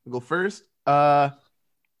 We'll go first. I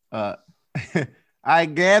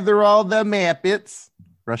gather all the Muppets.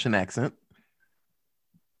 Russian accent.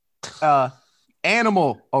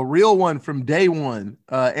 Animal, a real one from day one.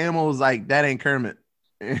 Animal was like, that ain't Kermit.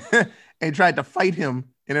 And tried to fight him.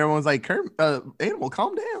 And everyone's like, Kermit, Animal,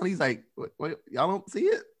 calm down. He's like, what, y'all don't see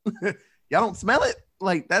it? Y'all don't smell it?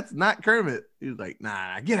 Like, that's not Kermit. He was like,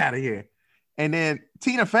 nah, get out of here. And then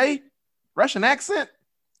Tina Fey, Russian accent.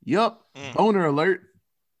 Yup. Boner alert.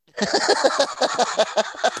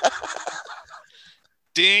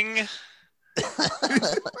 Ding.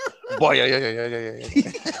 Boy, yeah.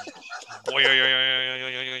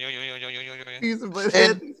 He used to play And-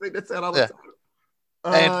 that. He used to make that sound all the yeah. time.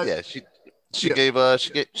 And yeah, She Yeah.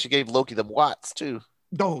 gave Loki them watts too.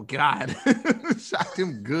 Oh God, shocked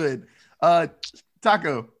him good.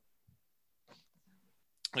 Taco.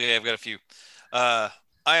 Okay, I've got a few. I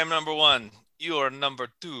am number one. You are number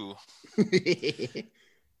two. The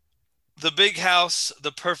Big House,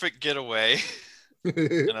 the perfect getaway. I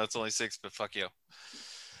know it's only 6, but fuck you.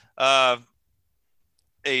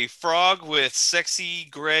 A frog with sexy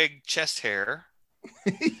Greg chest hair.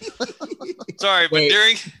 Sorry, but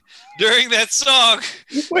Wait. during that song,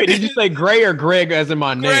 Wait, did you say Gray or Greg as in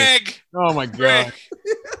my name? Greg, Oh my Greg, god.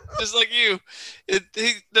 just like you,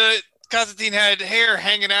 the Constantine had hair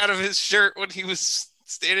hanging out of his shirt when he was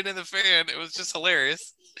standing in the fan. It was just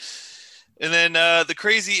hilarious. And then the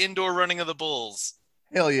crazy indoor running of the bulls.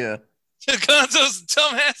 Hell yeah. Gonzo's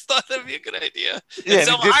dumbass thought that'd be a good idea. And Yeah,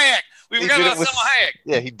 Selma Hayek. We he forgot did it about with- Selma Hayek.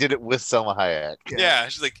 Yeah, he did it with Selma Hayek. Yeah,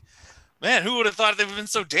 she's like, man, who would have thought they would have been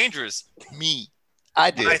so dangerous? Me.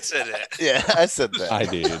 I did. I said that. Yeah, I said that. I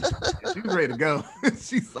did. She was ready to go.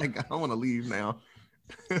 She's like, I want to leave now.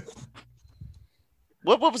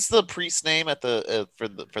 What was the priest's name at the for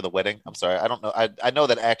the wedding? I'm sorry, I don't know. I know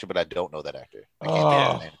that actor, but I don't know that actor. I can't think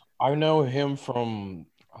of his name. I know him from.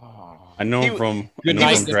 I know him He- from Good I know him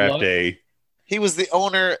night, from good Draft luck. Day. He was the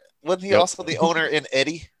owner. Wasn't he Yep. also the owner in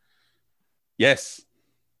Eddie? Yes,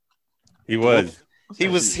 he was. He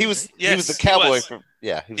was he was Yes, the he cowboy was. from he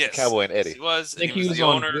was Yes. the cowboy in Eddie. He was. I think and he was the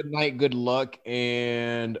on owner. Good Night, Good Luck,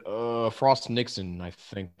 and Frost Nixon. I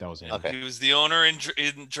think that was him. Okay. He was the owner in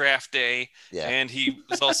Draft Day, Yeah. and he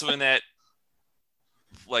was also in that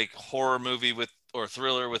like horror movie or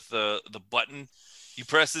thriller with the button. You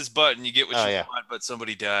press this button, you get what Oh, you yeah. want, but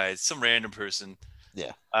somebody dies. Some random person.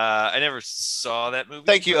 Yeah. I never saw that movie.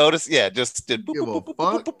 Thank you, Otis. Yeah, just did. Give a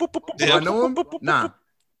fuck. Do Yeah. I know him? Nah.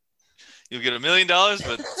 You'll get $1 million,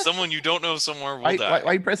 but someone you don't know somewhere will Why, die.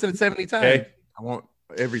 why you pressing it 70 times? Hey. I want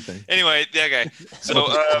everything. Anyway, that guy. So,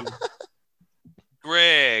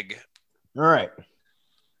 Greg. All right.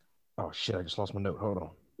 Oh shit! I just lost my note. Hold on.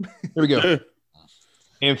 Here we go.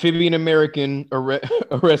 Amphibian American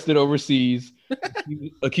arrested overseas,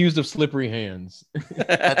 accused of slippery hands.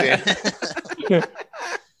 I did.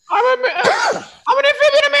 I'm an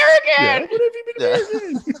amphibian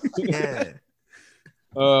American.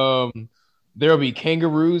 Yeah. There'll be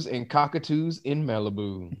kangaroos and cockatoos in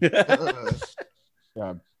Malibu.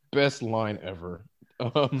 God, best line ever.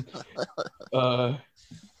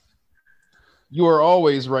 You are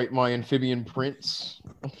always right, my amphibian prince.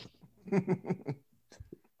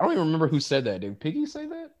 I don't even remember who said that. Did Piggy say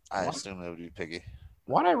that? I assume it would be Piggy.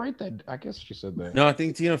 Why did I write that? I guess she said that. No, I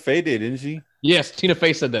think Tina Fey did, didn't she? Yes, Tina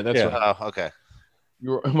Fey said that. That's Yeah. right. Oh, okay.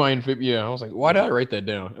 You're my amphibian. Yeah, I was like, why did I write that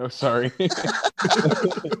down? Oh, sorry.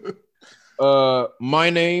 My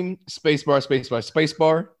name, spacebar, spacebar,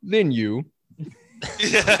 spacebar, then you.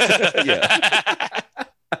 Yeah.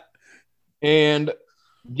 And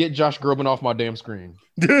get Josh Groban off my damn screen.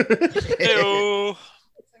 Ew.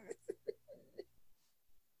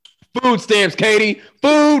 Food stamps, Katie.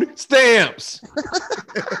 Food stamps. I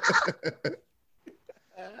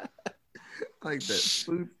like that.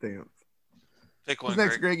 Food stamps. Pick What's one,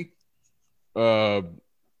 next, Greg. Greggy?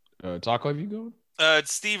 Taco, have you going?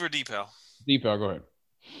 It's Steve or Deepal. Deepak, go ahead.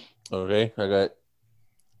 Okay, I got a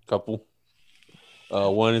couple.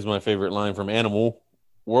 One is my favorite line from Animal.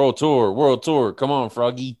 World tour. Come on,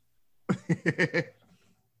 Froggy.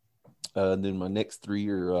 Then my next three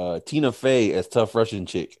are Tina Fey as tough Russian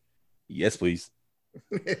chick. Yes, please.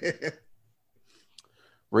 Ray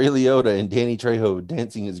Liotta and Danny Trejo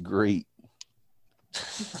dancing is great.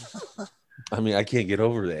 I mean, I can't get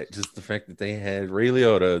over that. Just the fact that they had Ray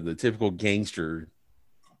Liotta, the typical gangster,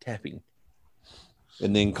 tapping.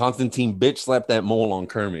 And then Constantine bitch slapped that mole on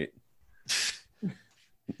Kermit.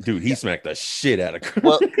 Dude, he smacked the shit out of Kermit.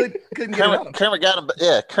 Well, Couldn't get it out. Kermit got him.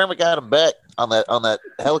 Yeah, Kermit got him back on that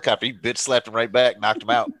helicopter. He bitch slapped him right back, knocked him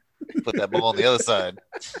out, put that ball on the other side.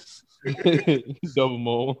 Double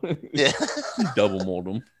mole. Yeah. Double mold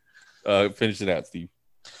him. Finish it out, Steve.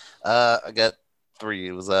 I got 3.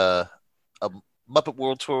 It was a Muppet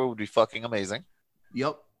World Tour would be fucking amazing.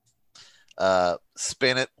 Yup.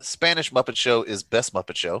 Spanish Muppet Show is best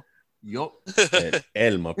Muppet Show. Yup. At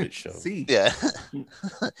El Muppet Show. See. Yeah.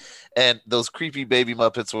 And those creepy baby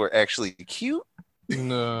Muppets were actually cute.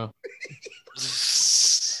 No.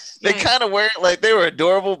 They kind of were like they were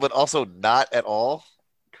adorable, but also not at all.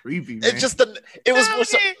 Creepy, man. It just it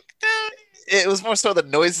was more so the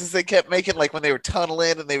noises they kept making, like when they were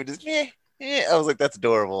tunneling and they would just I was like, that's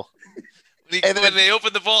adorable. And then- when they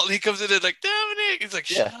open the vault and he comes in and like, Dominic, he's like,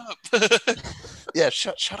 shut up. Yeah,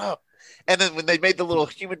 shut up. And then when they made the little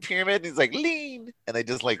human pyramid, he's like lean, and they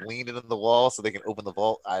just like leaned into the wall so they can open the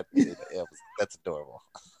vault. That's adorable.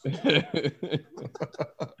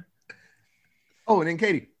 Oh, and then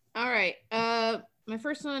Katie. All right. My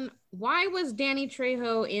first one. Why was Danny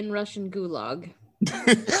Trejo in Russian Gulag?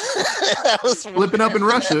 That was Flipping up in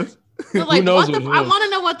Russia. So, like, knows what the, what it I is? want to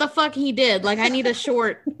know what the fuck he did. Like, I need a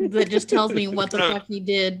short that just tells me what the fuck he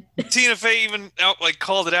did. Tina Fey even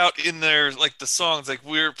called it out in their like the songs. Like,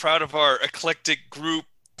 we're proud of our eclectic group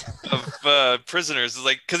of prisoners. It's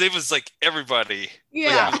like, because it was like everybody.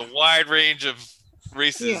 Yeah. Like, it was a wide range of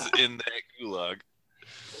races Yeah. in that gulag.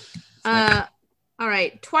 All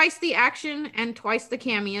right. Twice the action and twice the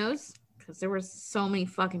cameos, because there were so many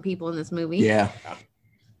fucking people in this movie. Yeah.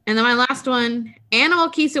 And then my last one. Animal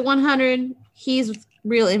keeps it 100. He's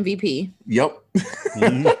real MVP. Yep.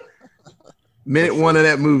 Mhm. Minute one of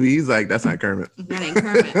that movie, he's like, "That's not Kermit." That ain't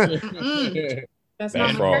Kermit. Mm-mm. That's Bad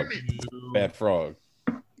not my frog. Kermit. Bad frog.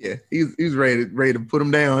 Yeah, he's ready to put him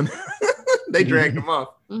down. They dragged him off.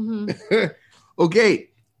 Mhm. Okay,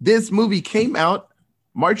 this movie came out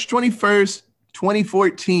March 21st,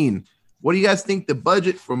 2014. What do you guys think the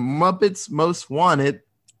budget for Muppets Most Wanted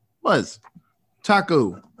was?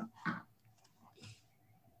 Taco.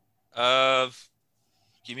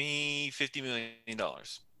 Give me $50 million.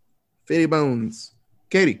 Fitty Bones.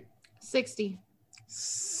 Katie. 60.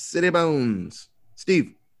 City Bones.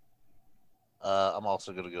 Steve. I'm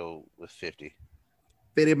also gonna go with 50.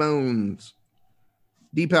 Fitty Bones.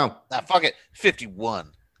 Deepal. Nah, fuck it.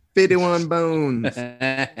 51. 51 Bones.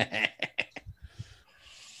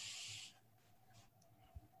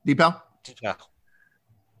 Deepal. Yeah.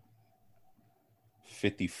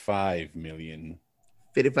 55 million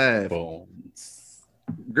 55. bones.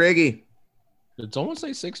 Greggy. Did someone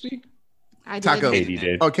say 60? I did. Taco. Katie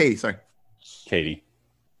did. Oh, Katie, sorry. Katie.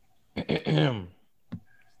 And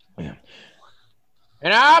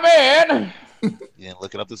I bet. You didn't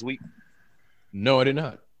look it up this week? No, I did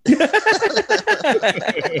not.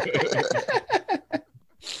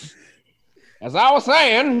 As I was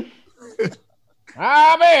saying,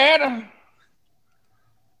 I bet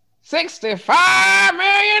 $65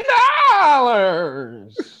 million.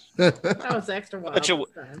 That was extra wild. bet you-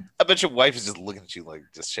 this time. I bet your wife is just looking at you like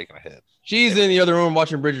just shaking her head. She's in the other room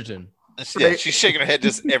watching Bridgerton. Yeah, she's shaking her head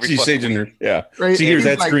just every She's fucking shaking week. her. Yeah. Right? She hears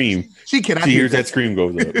He's that like, scream. She cannot She hear hears that scream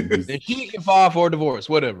goes up. Then she can file for a divorce,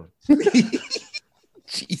 whatever.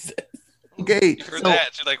 Jesus. Okay. You heard So, that?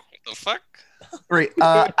 You're like, what the fuck? right.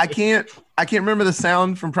 I can't remember the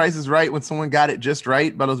sound from Price is Right when someone got it just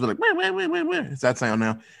right, but I was like, where? It's that sound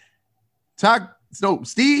now.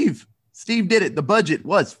 Steve did it. The budget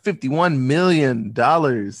was $51 million.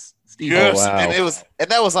 Steve. Yes, wow. and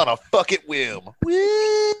that was on a bucket whim.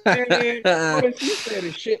 You said a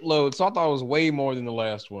shitload, so I thought it was way more than the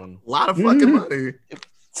last one. A lot of fucking money.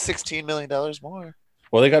 $16 million more.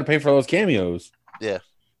 Well, they got to pay for those cameos.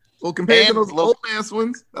 Well, compared to And those old ass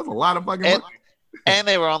ones, that's a lot of fucking And, money. and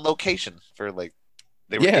they were on location for like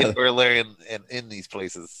they were Yeah. in these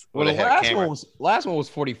places. Well, Where the they had a last camera. one was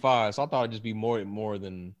 45, so I thought it'd just be more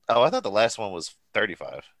than Oh, I thought the last one was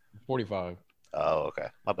 35. 45. Oh, okay.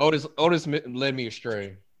 My bad. Otis led me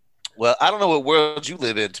astray. Well, I don't know what world you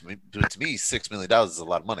live in. To me, $6 million is a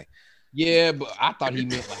lot of money. Yeah, but I thought he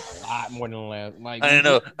meant like a lot more than the last. Like I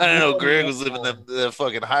don't know. Greg was living the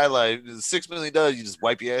fucking high life. $6 million. You just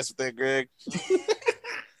wipe your ass with that, Greg.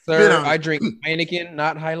 Sir, I drink Heineken,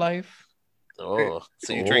 not High Life. Oh,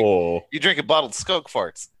 so you drink a bottled skunk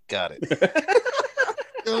farts. Got it.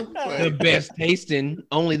 The best tasting,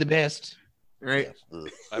 only the best. Right. Ugh.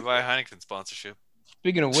 I buy a Heineken sponsorship.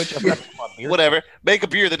 Speaking of which, I forgot to put my beer. Whatever. Make a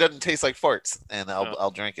beer that doesn't taste like farts, and Oh.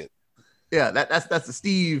 I'll drink it. Yeah, that's the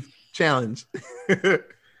Steve challenge. Yeah.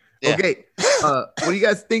 Okay. What do you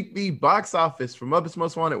guys think the box office for Muppets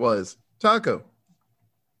Most Wanted was? Taco.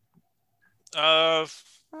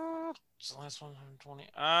 What's the last one? 120.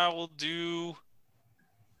 I'll do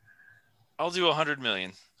 100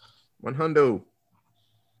 million. 100.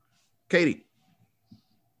 Katie.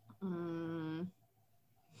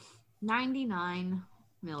 99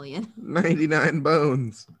 million. 99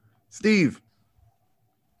 bones. Steve.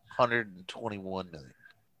 121 million.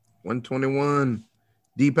 121.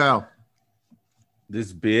 Deepal.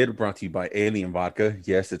 This bid brought to you by Alien Vodka.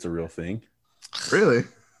 Yes, it's a real thing. Really?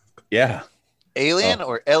 Yeah. Alien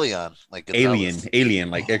or Elion? Like Gonzalez? Alien,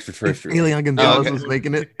 like extraterrestrial. Alien Gonzalez Oh, okay. was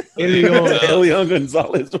making it. Alien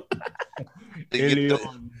Gonzalez. You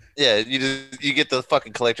get you get the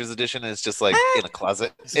fucking collector's edition, and it's just like in a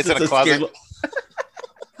closet. It's in a closet.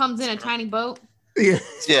 Comes in a tiny boat. Yeah.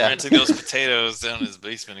 Yeah. Renting those potatoes down in his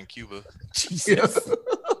basement in Cuba. Yeah.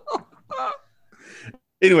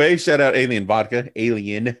 Anyway, shout out Alien Vodka.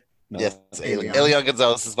 Alien. No, Yes, Alien. Elian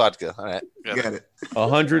Gonzalez's vodka. All right. Got it.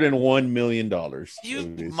 $101 million.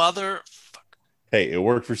 You mother. Hey, it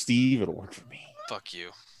worked for Steve. It'll work for me. Fuck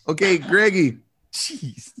you. Okay, Greggy.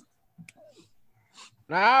 Jeez.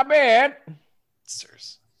 I bet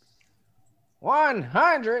Sirs.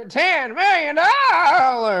 $110 million.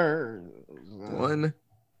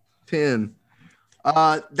 110.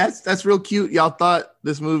 That's real cute. Y'all thought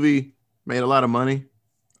this movie made a lot of money.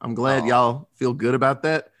 I'm glad y'all feel good about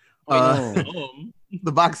that.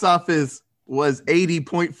 The box office was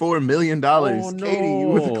 $80.4 million. Oh, Katie, you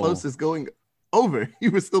were the no. closest going over.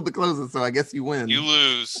 You were still the closest, so I guess you win. You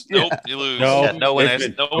lose. Yeah. Nope, you lose. No, Yeah, no winners.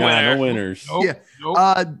 it's- No nah, winner. no winners. Nope, Yeah.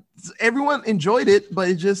 nope. Everyone enjoyed it, but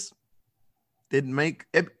it just didn't make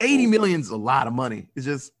 80 million's a lot of money. It's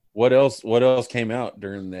just What else came out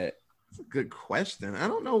during that? a good question. I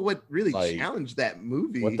don't know what really Like, challenged that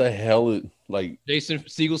movie. What the hell is like Jason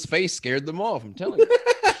Siegel's face scared them off. I'm telling you.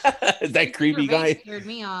 is that creepy Your face guy? scared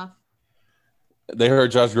me off. They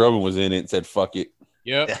heard Josh Groban was in it and said fuck it.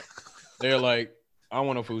 Yep. Yeah. They're like, I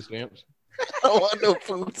want no food stamps. I want no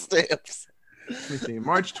food stamps. Let me see.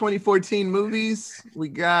 March 2014 movies. We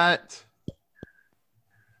got.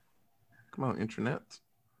 Come on, internet.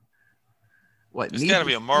 What? There's Need got to for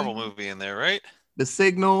be a Marvel Speed, movie in there, right? The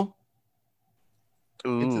Signal.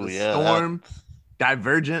 Into Ooh, the yeah. Storm.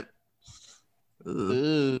 Divergent.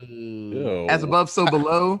 Ugh. Ew. As above, so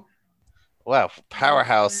below. Wow,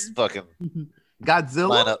 powerhouse fucking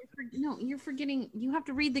Godzilla. lineup. No, you're forgetting. You have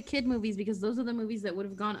to read the kid movies because those are the movies that would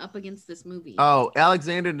have gone up against this movie. Oh,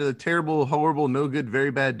 Alexander the Terrible, Horrible, No Good, Very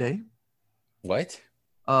Bad Day. What?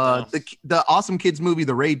 No. The Awesome Kids movie,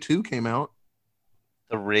 The Raid 2 came out.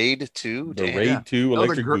 The Raid 2? The Damn. Raid Yeah. 2 That was,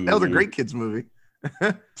 Electric that was a Boogaloo. great kids movie.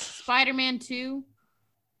 Spider-Man 2.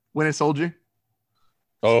 Winter Soldier.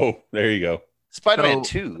 Oh, there you go. Spider-Man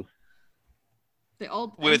So- 2. The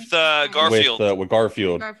old With, Garfield. With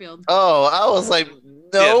Garfield. Garfield. Oh, I was like,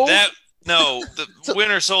 no. Yeah, the So-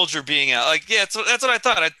 Winter Soldier being out. Like, yeah, that's what I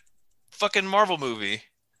thought. Fucking Marvel movie.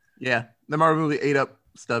 Yeah, the Marvel movie ate up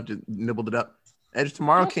stuff, just nibbled it up. Edge of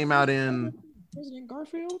Tomorrow came out in. President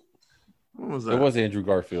Garfield? When was that? It was Andrew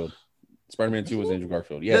Garfield. Spider-Man 2 was Andrew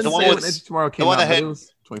Garfield. Yes. Doesn't The one say when with- Edge of Tomorrow came one out, that but had- it was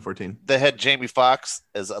 2014. They had Jamie Foxx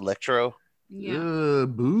as Electro. Yeah.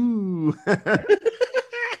 Boo.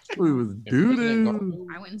 It was doo doo.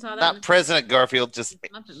 I went and saw that. Not President Garfield, just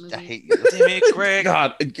Muppet movie. I hate you. Damn it, Greg.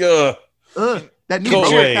 God, That new Go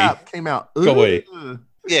Robocop away. came out. Go away.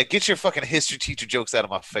 Yeah, get your fucking history teacher jokes out of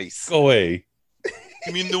my face. go away.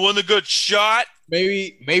 You mean the one that got shot?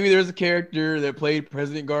 Maybe there's a character that played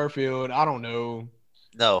President Garfield. I don't know.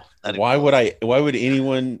 No. not Why even. would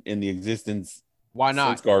anyone in the existence Why since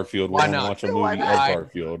not? Garfield Why want to not? watch a Why movie of not?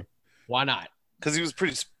 Garfield? Why not? Because he was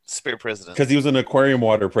pretty spare president. Because he was an aquarium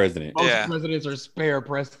water president. Most Yeah. presidents are spare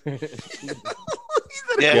presidents.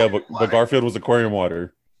 Yeah. Yeah, but Garfield was aquarium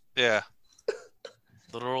water. Yeah.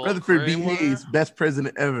 Literal Rutherford B. aquarium water? Hayes, best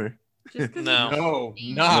president ever. Just 'cause No. No,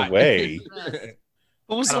 No not. way.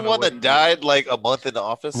 Who was I the don't know one what that he died like a month in the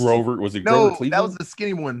office? Grover was it No, Grover that Cleveland? was the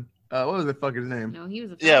skinny one. What was the fucker's name? No, he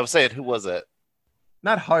was a Yeah, I was saying, who was that?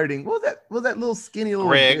 Not Harding. What was that? What was that little skinny little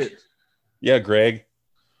Greg. bitch? Yeah, Greg.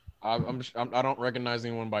 I don't recognize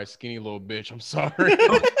anyone by skinny little bitch. I'm sorry.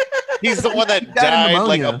 He's the one that He died of died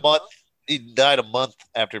like a pneumonia. month. He died a month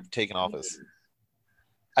after taking office.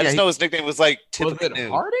 I Yeah, just he- know his nickname was like Tip Was of it Canoe.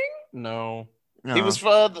 Harding? No. He was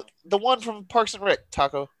the one from Parks and Rec,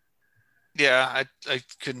 Taco. Yeah, I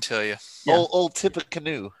couldn't tell you. Yeah. Old Tip of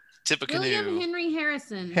Canoe. Tip of William canoe. Henry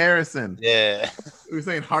Harrison. Harrison. Yeah. We were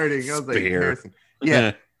saying Harding. I was like Bear. Harrison.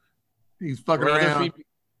 Yeah, he's fucking around.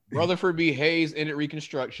 Rutherford B. Hayes ended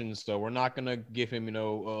Reconstruction, so we're not gonna give him,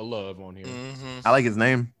 love on here. Mm-hmm. I like his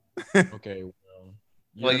name. Okay. Well,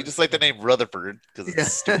 Well, you just like the name Rutherford because it's Yeah.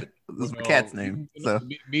 stupid. This is my cat's name. So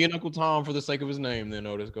be an Uncle Tom for the sake of his name, then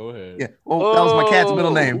Otis. Go ahead. yeah. Well, that was my cat's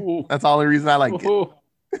middle name. Oh. That's the only reason I like it. Oh,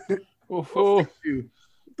 oh, oh,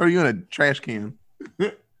 Throw you in a trash can.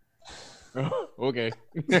 oh. Okay.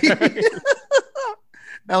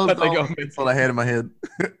 That was I the think only I'll make insult I had in my head.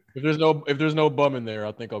 If there's no bum in there,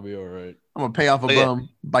 I think I'll be all right. I'm gonna pay off a Oh, yeah. bum,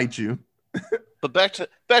 bite you. But back to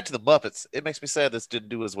the Muppets. It makes me sad this didn't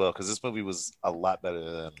do as well because this movie was a lot better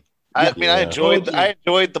than. I mean, I Yeah. enjoyed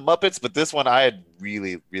the Muppets, but this one I had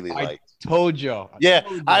really I liked. told y'all. Yeah,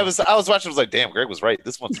 told I y'all. was watching. I was like, damn, Greg was right.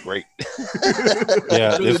 This one's great.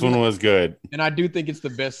 Yeah, this one was good. And I do think it's the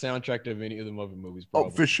best soundtrack of any of the Muppet movies. Oh,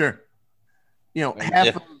 Probably. for sure. You know, Yeah.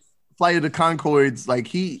 half of Flight of the Conchords, like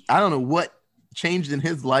I don't know what changed in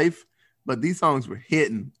his life, but these songs were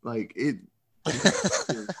hitting. Like it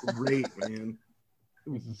was great, man.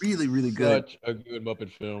 Really, really good. Such a good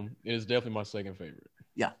Muppet film. It is definitely my second favorite.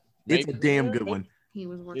 It's a damn good one. He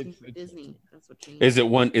was working It's- for it's- Disney. That's what changed. Is it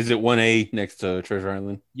 1A next to Treasure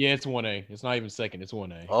Island? Yeah, it's 1A. It's not even second. It's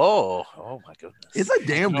 1A. Oh my goodness. It's a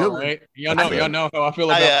damn good one. right? Y'all know how I feel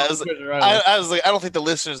about I was- Treasure Island. I was like, I don't think the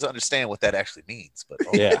listeners understand what that actually means, but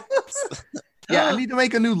Yeah. Yeah, I need to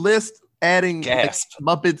make a new list adding like, Gasp.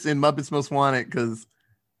 Muppets and Muppets Most Wanted because,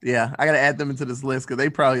 yeah, I gotta add them into this list because they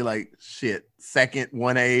probably like shit second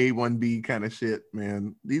 1A 1B kind of shit,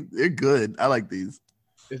 man. They're good. I like these.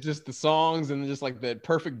 It's just the songs and just like that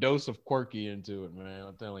perfect dose of quirky into it, man.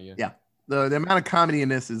 I'm telling you. Yeah. The amount of comedy in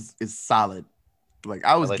this is solid. Like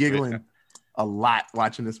I was like it. giggling a lot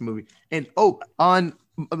watching this movie. And on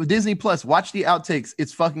Disney Plus, watch the outtakes.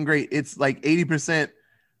 It's fucking great. It's like 80%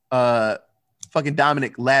 fucking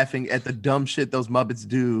Dominic laughing at the dumb shit those Muppets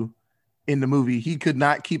do in the movie. He could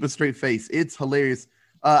not keep a straight face. It's hilarious.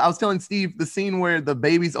 I was telling Steve the scene where the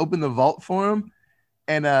babies open the vault for him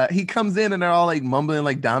and he comes in and they're all like mumbling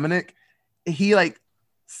like Dominic. He like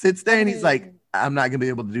sits there and he's like, I'm not gonna be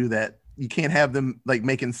able to do that. You can't have them like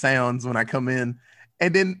making sounds when I come in.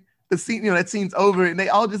 And then the scene, that scene's over and they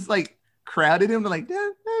all just like crowded him. They're like,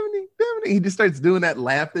 Dominic. He just starts doing that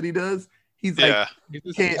laugh that he does. He's like, Yeah.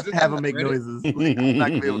 can't have him make noises. Like, I'm not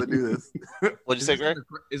gonna be able to do this. What'd you say, Greg?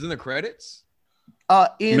 Is in the credits?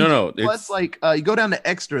 No, Plus, it's like you go down to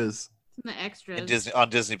extras. the extras. In Disney on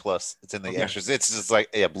Disney Plus. It's in the Okay. extras. It's just like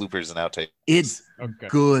bloopers and outtakes. It's Okay.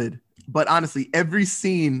 good, but honestly, every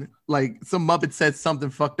scene, like some Muppet said something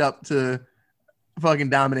fucked up to fucking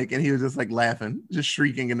Dominic, and he was just like laughing, just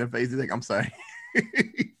shrieking in the face. He's like, "I'm sorry."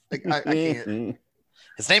 Like I can't.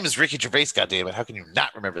 His name is Ricky Gervais. Goddammit! How can you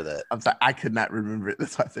not remember that? I'm sorry. I could not remember it.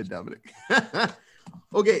 That's why I said Dominic.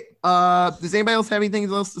 Okay. Does anybody else have anything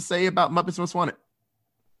else to say about Muppets Most Wanted?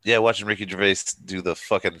 Yeah, watching Ricky Gervais do the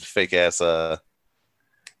fucking fake ass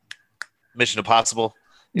Mission Impossible.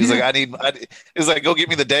 He was Yeah. like, he was like, go get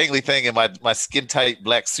me the dangly thing in my skin tight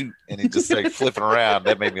black suit, and he just started flipping around.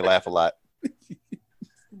 That made me laugh a lot.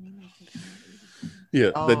 yeah,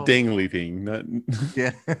 the Oh. dangly thing. Not...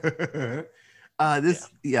 Yeah.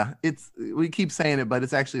 It's we keep saying it, but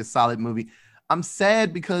it's actually a solid movie. I'm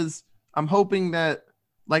sad because I'm hoping that,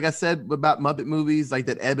 like I said about Muppet movies, like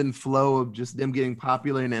that ebb and flow of just them getting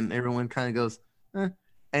popular and then everyone kind of goes, eh.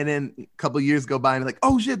 And then a couple of years go by and like,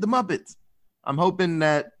 oh shit, the Muppets. I'm hoping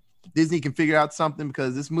that Disney can figure out something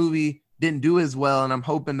because this movie didn't do as well, and I'm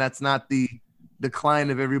hoping that's not the decline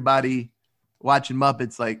of everybody watching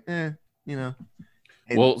Muppets. Like, And-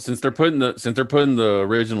 Well, since they're putting the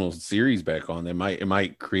original series back on, it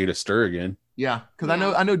might create a stir again. Yeah, because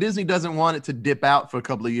Yeah. I know Disney doesn't want it to dip out for a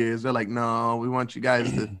couple of years. They're like, no, we want you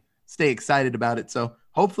guys to stay excited about it. So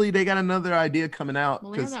hopefully they got another idea coming out.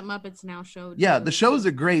 Well, they have 'cause- that Muppets Now show. yeah, too. the shows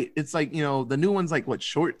are great. It's like, the new one's like what,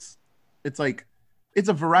 shorts? It's like it's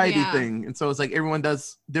a variety Yeah. thing. And so it's like everyone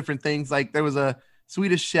does different things. Like there was a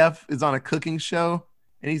Swedish chef is on a cooking show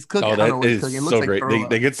and he's cooking. Oh, I don't know that what he's is cooking. It looks so like great. throw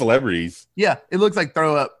They up. get celebrities. Yeah, it looks like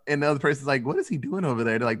throw up. And the other person's like, what is he doing over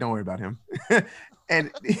there? They're like, don't worry about him.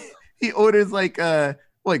 And he orders like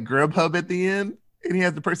Grubhub at the end. And he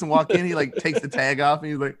has the person walk in. He like takes the tag off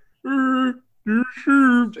and he's like, you're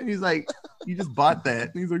served. And he's like, you just bought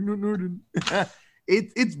that. And he's like, no, I didn't.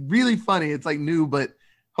 It's really funny. It's like new, but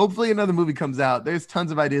hopefully another movie comes out. There's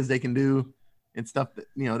tons of ideas they can do and stuff that,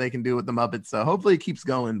 they can do with the Muppets. So hopefully it keeps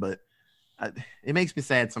going, but it makes me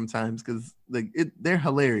sad sometimes because they're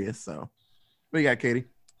hilarious. So what you got, Katie?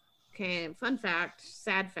 Okay, fun fact,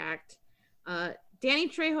 sad fact. Danny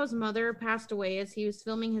Trejo's mother passed away as he was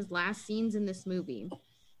filming his last scenes in this movie.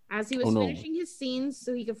 As he was Oh, no. finishing his scenes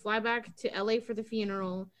so he could fly back to LA for the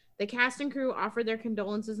funeral, the cast and crew offered their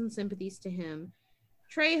condolences and sympathies to him.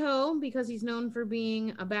 Trejo, because he's known for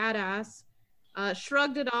being a badass,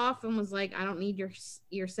 shrugged it off and was like, I don't need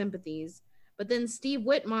your sympathies. But then Steve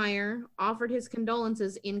Whitmire offered his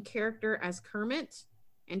condolences in character as Kermit,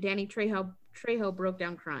 and Danny Trejo broke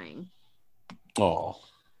down crying. Oh,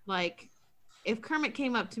 Like, if Kermit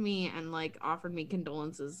came up to me and like offered me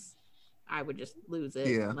condolences, I would just lose it.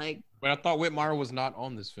 Yeah. Like, But I thought Whitmire was not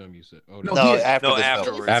on this film. You said, oh No, No, he- after No, this film.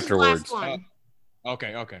 afterwards. this is his last Afterwards. one.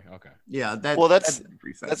 okay. Yeah, That's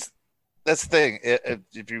pretty sad. that's the thing.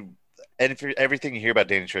 If everything you hear about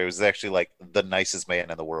Danny Trejo is actually like the nicest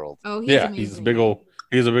man in the world. Oh, he's yeah, amazing.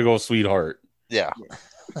 he's a big old sweetheart. Yeah,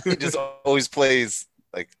 he just always plays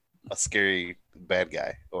like a scary bad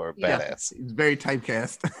guy or Yeah. badass. He's very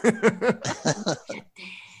typecast.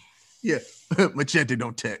 Yeah, Machete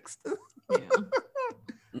don't text. Yeah.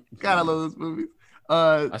 God, I love those movies.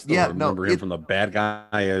 I still yeah, remember no, him from the bad guy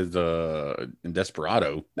as in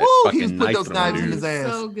Desperado. That Woo, he was fucking putting knife those throwing knives in dude. his ass.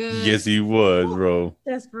 So good. Yes, he was, bro.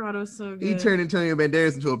 Desperado's so good. He turned Antonio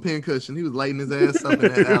Banderas into a pincushion. He was lighting his ass up in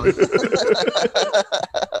that alley.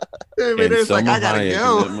 Antonio And Banderas like, Selma I gotta Hayek in that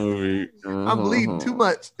go. movie. I'm bleeding too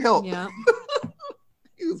much. Help. Yeah.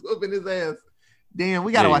 He was whooping his ass. Damn,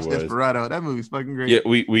 we gotta Yeah, he watch was. Desperado. That movie's fucking great. Yeah,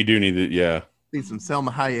 we do need it. Yeah. Need some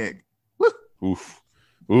Selma Hayek. Oof.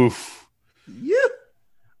 Oof. Yeah.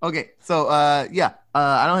 Okay, so yeah,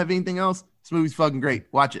 I don't have anything else. This movie's fucking great.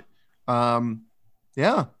 Watch it.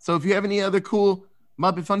 Yeah. So if you have any other cool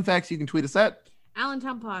Muppet fun facts, you can tweet us at.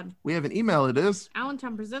 Allentown Pod. We have an email. It is.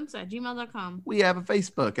 AllentownPresents@gmail.com. We have a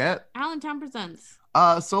Facebook at. Allentown Presents.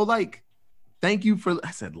 So like, thank you for.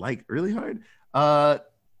 I said like really hard.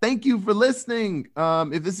 Thank you for listening.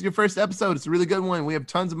 If this is your first episode, it's a really good one. We have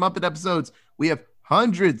tons of Muppet episodes. We have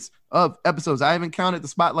hundreds of episodes. I haven't counted the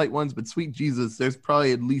spotlight ones, but sweet Jesus, there's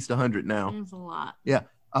probably at least 100 now. That's a lot. Yeah.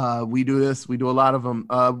 We do this. We do a lot of them.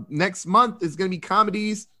 Next month is going to be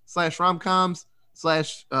comedies / rom-coms /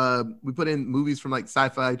 we put in movies from like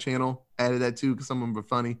Sci-Fi Channel. Added that too because some of them are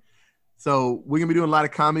funny. So we're going to be doing a lot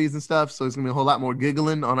of comedies and stuff. So it's going to be a whole lot more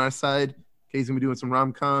giggling on our side. Kay's going to be doing some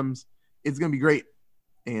rom-coms. It's going to be great.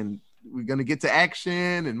 And we're going to get to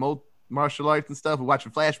action and martial arts and stuff. We're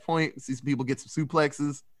watching Flashpoint. See some people get some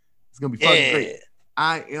suplexes. It's going to be fucking great.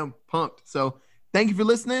 I am pumped. So thank you for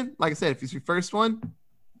listening. Like I said, if it's your first one,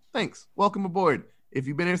 thanks. Welcome aboard. If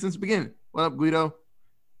you've been here since the beginning, what up, Guido?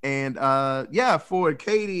 And yeah, for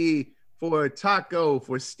Katie, for Taco,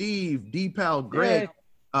 for Steve, Deepal, Greg,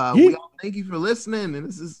 we all thank you for listening. And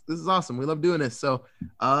this is awesome. We love doing this. So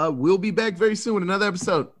we'll be back very soon with another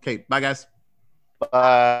episode. Okay, bye guys.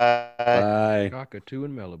 Bye. Bye. Cockatoo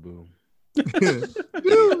in Malibu. Do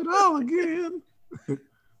it all again.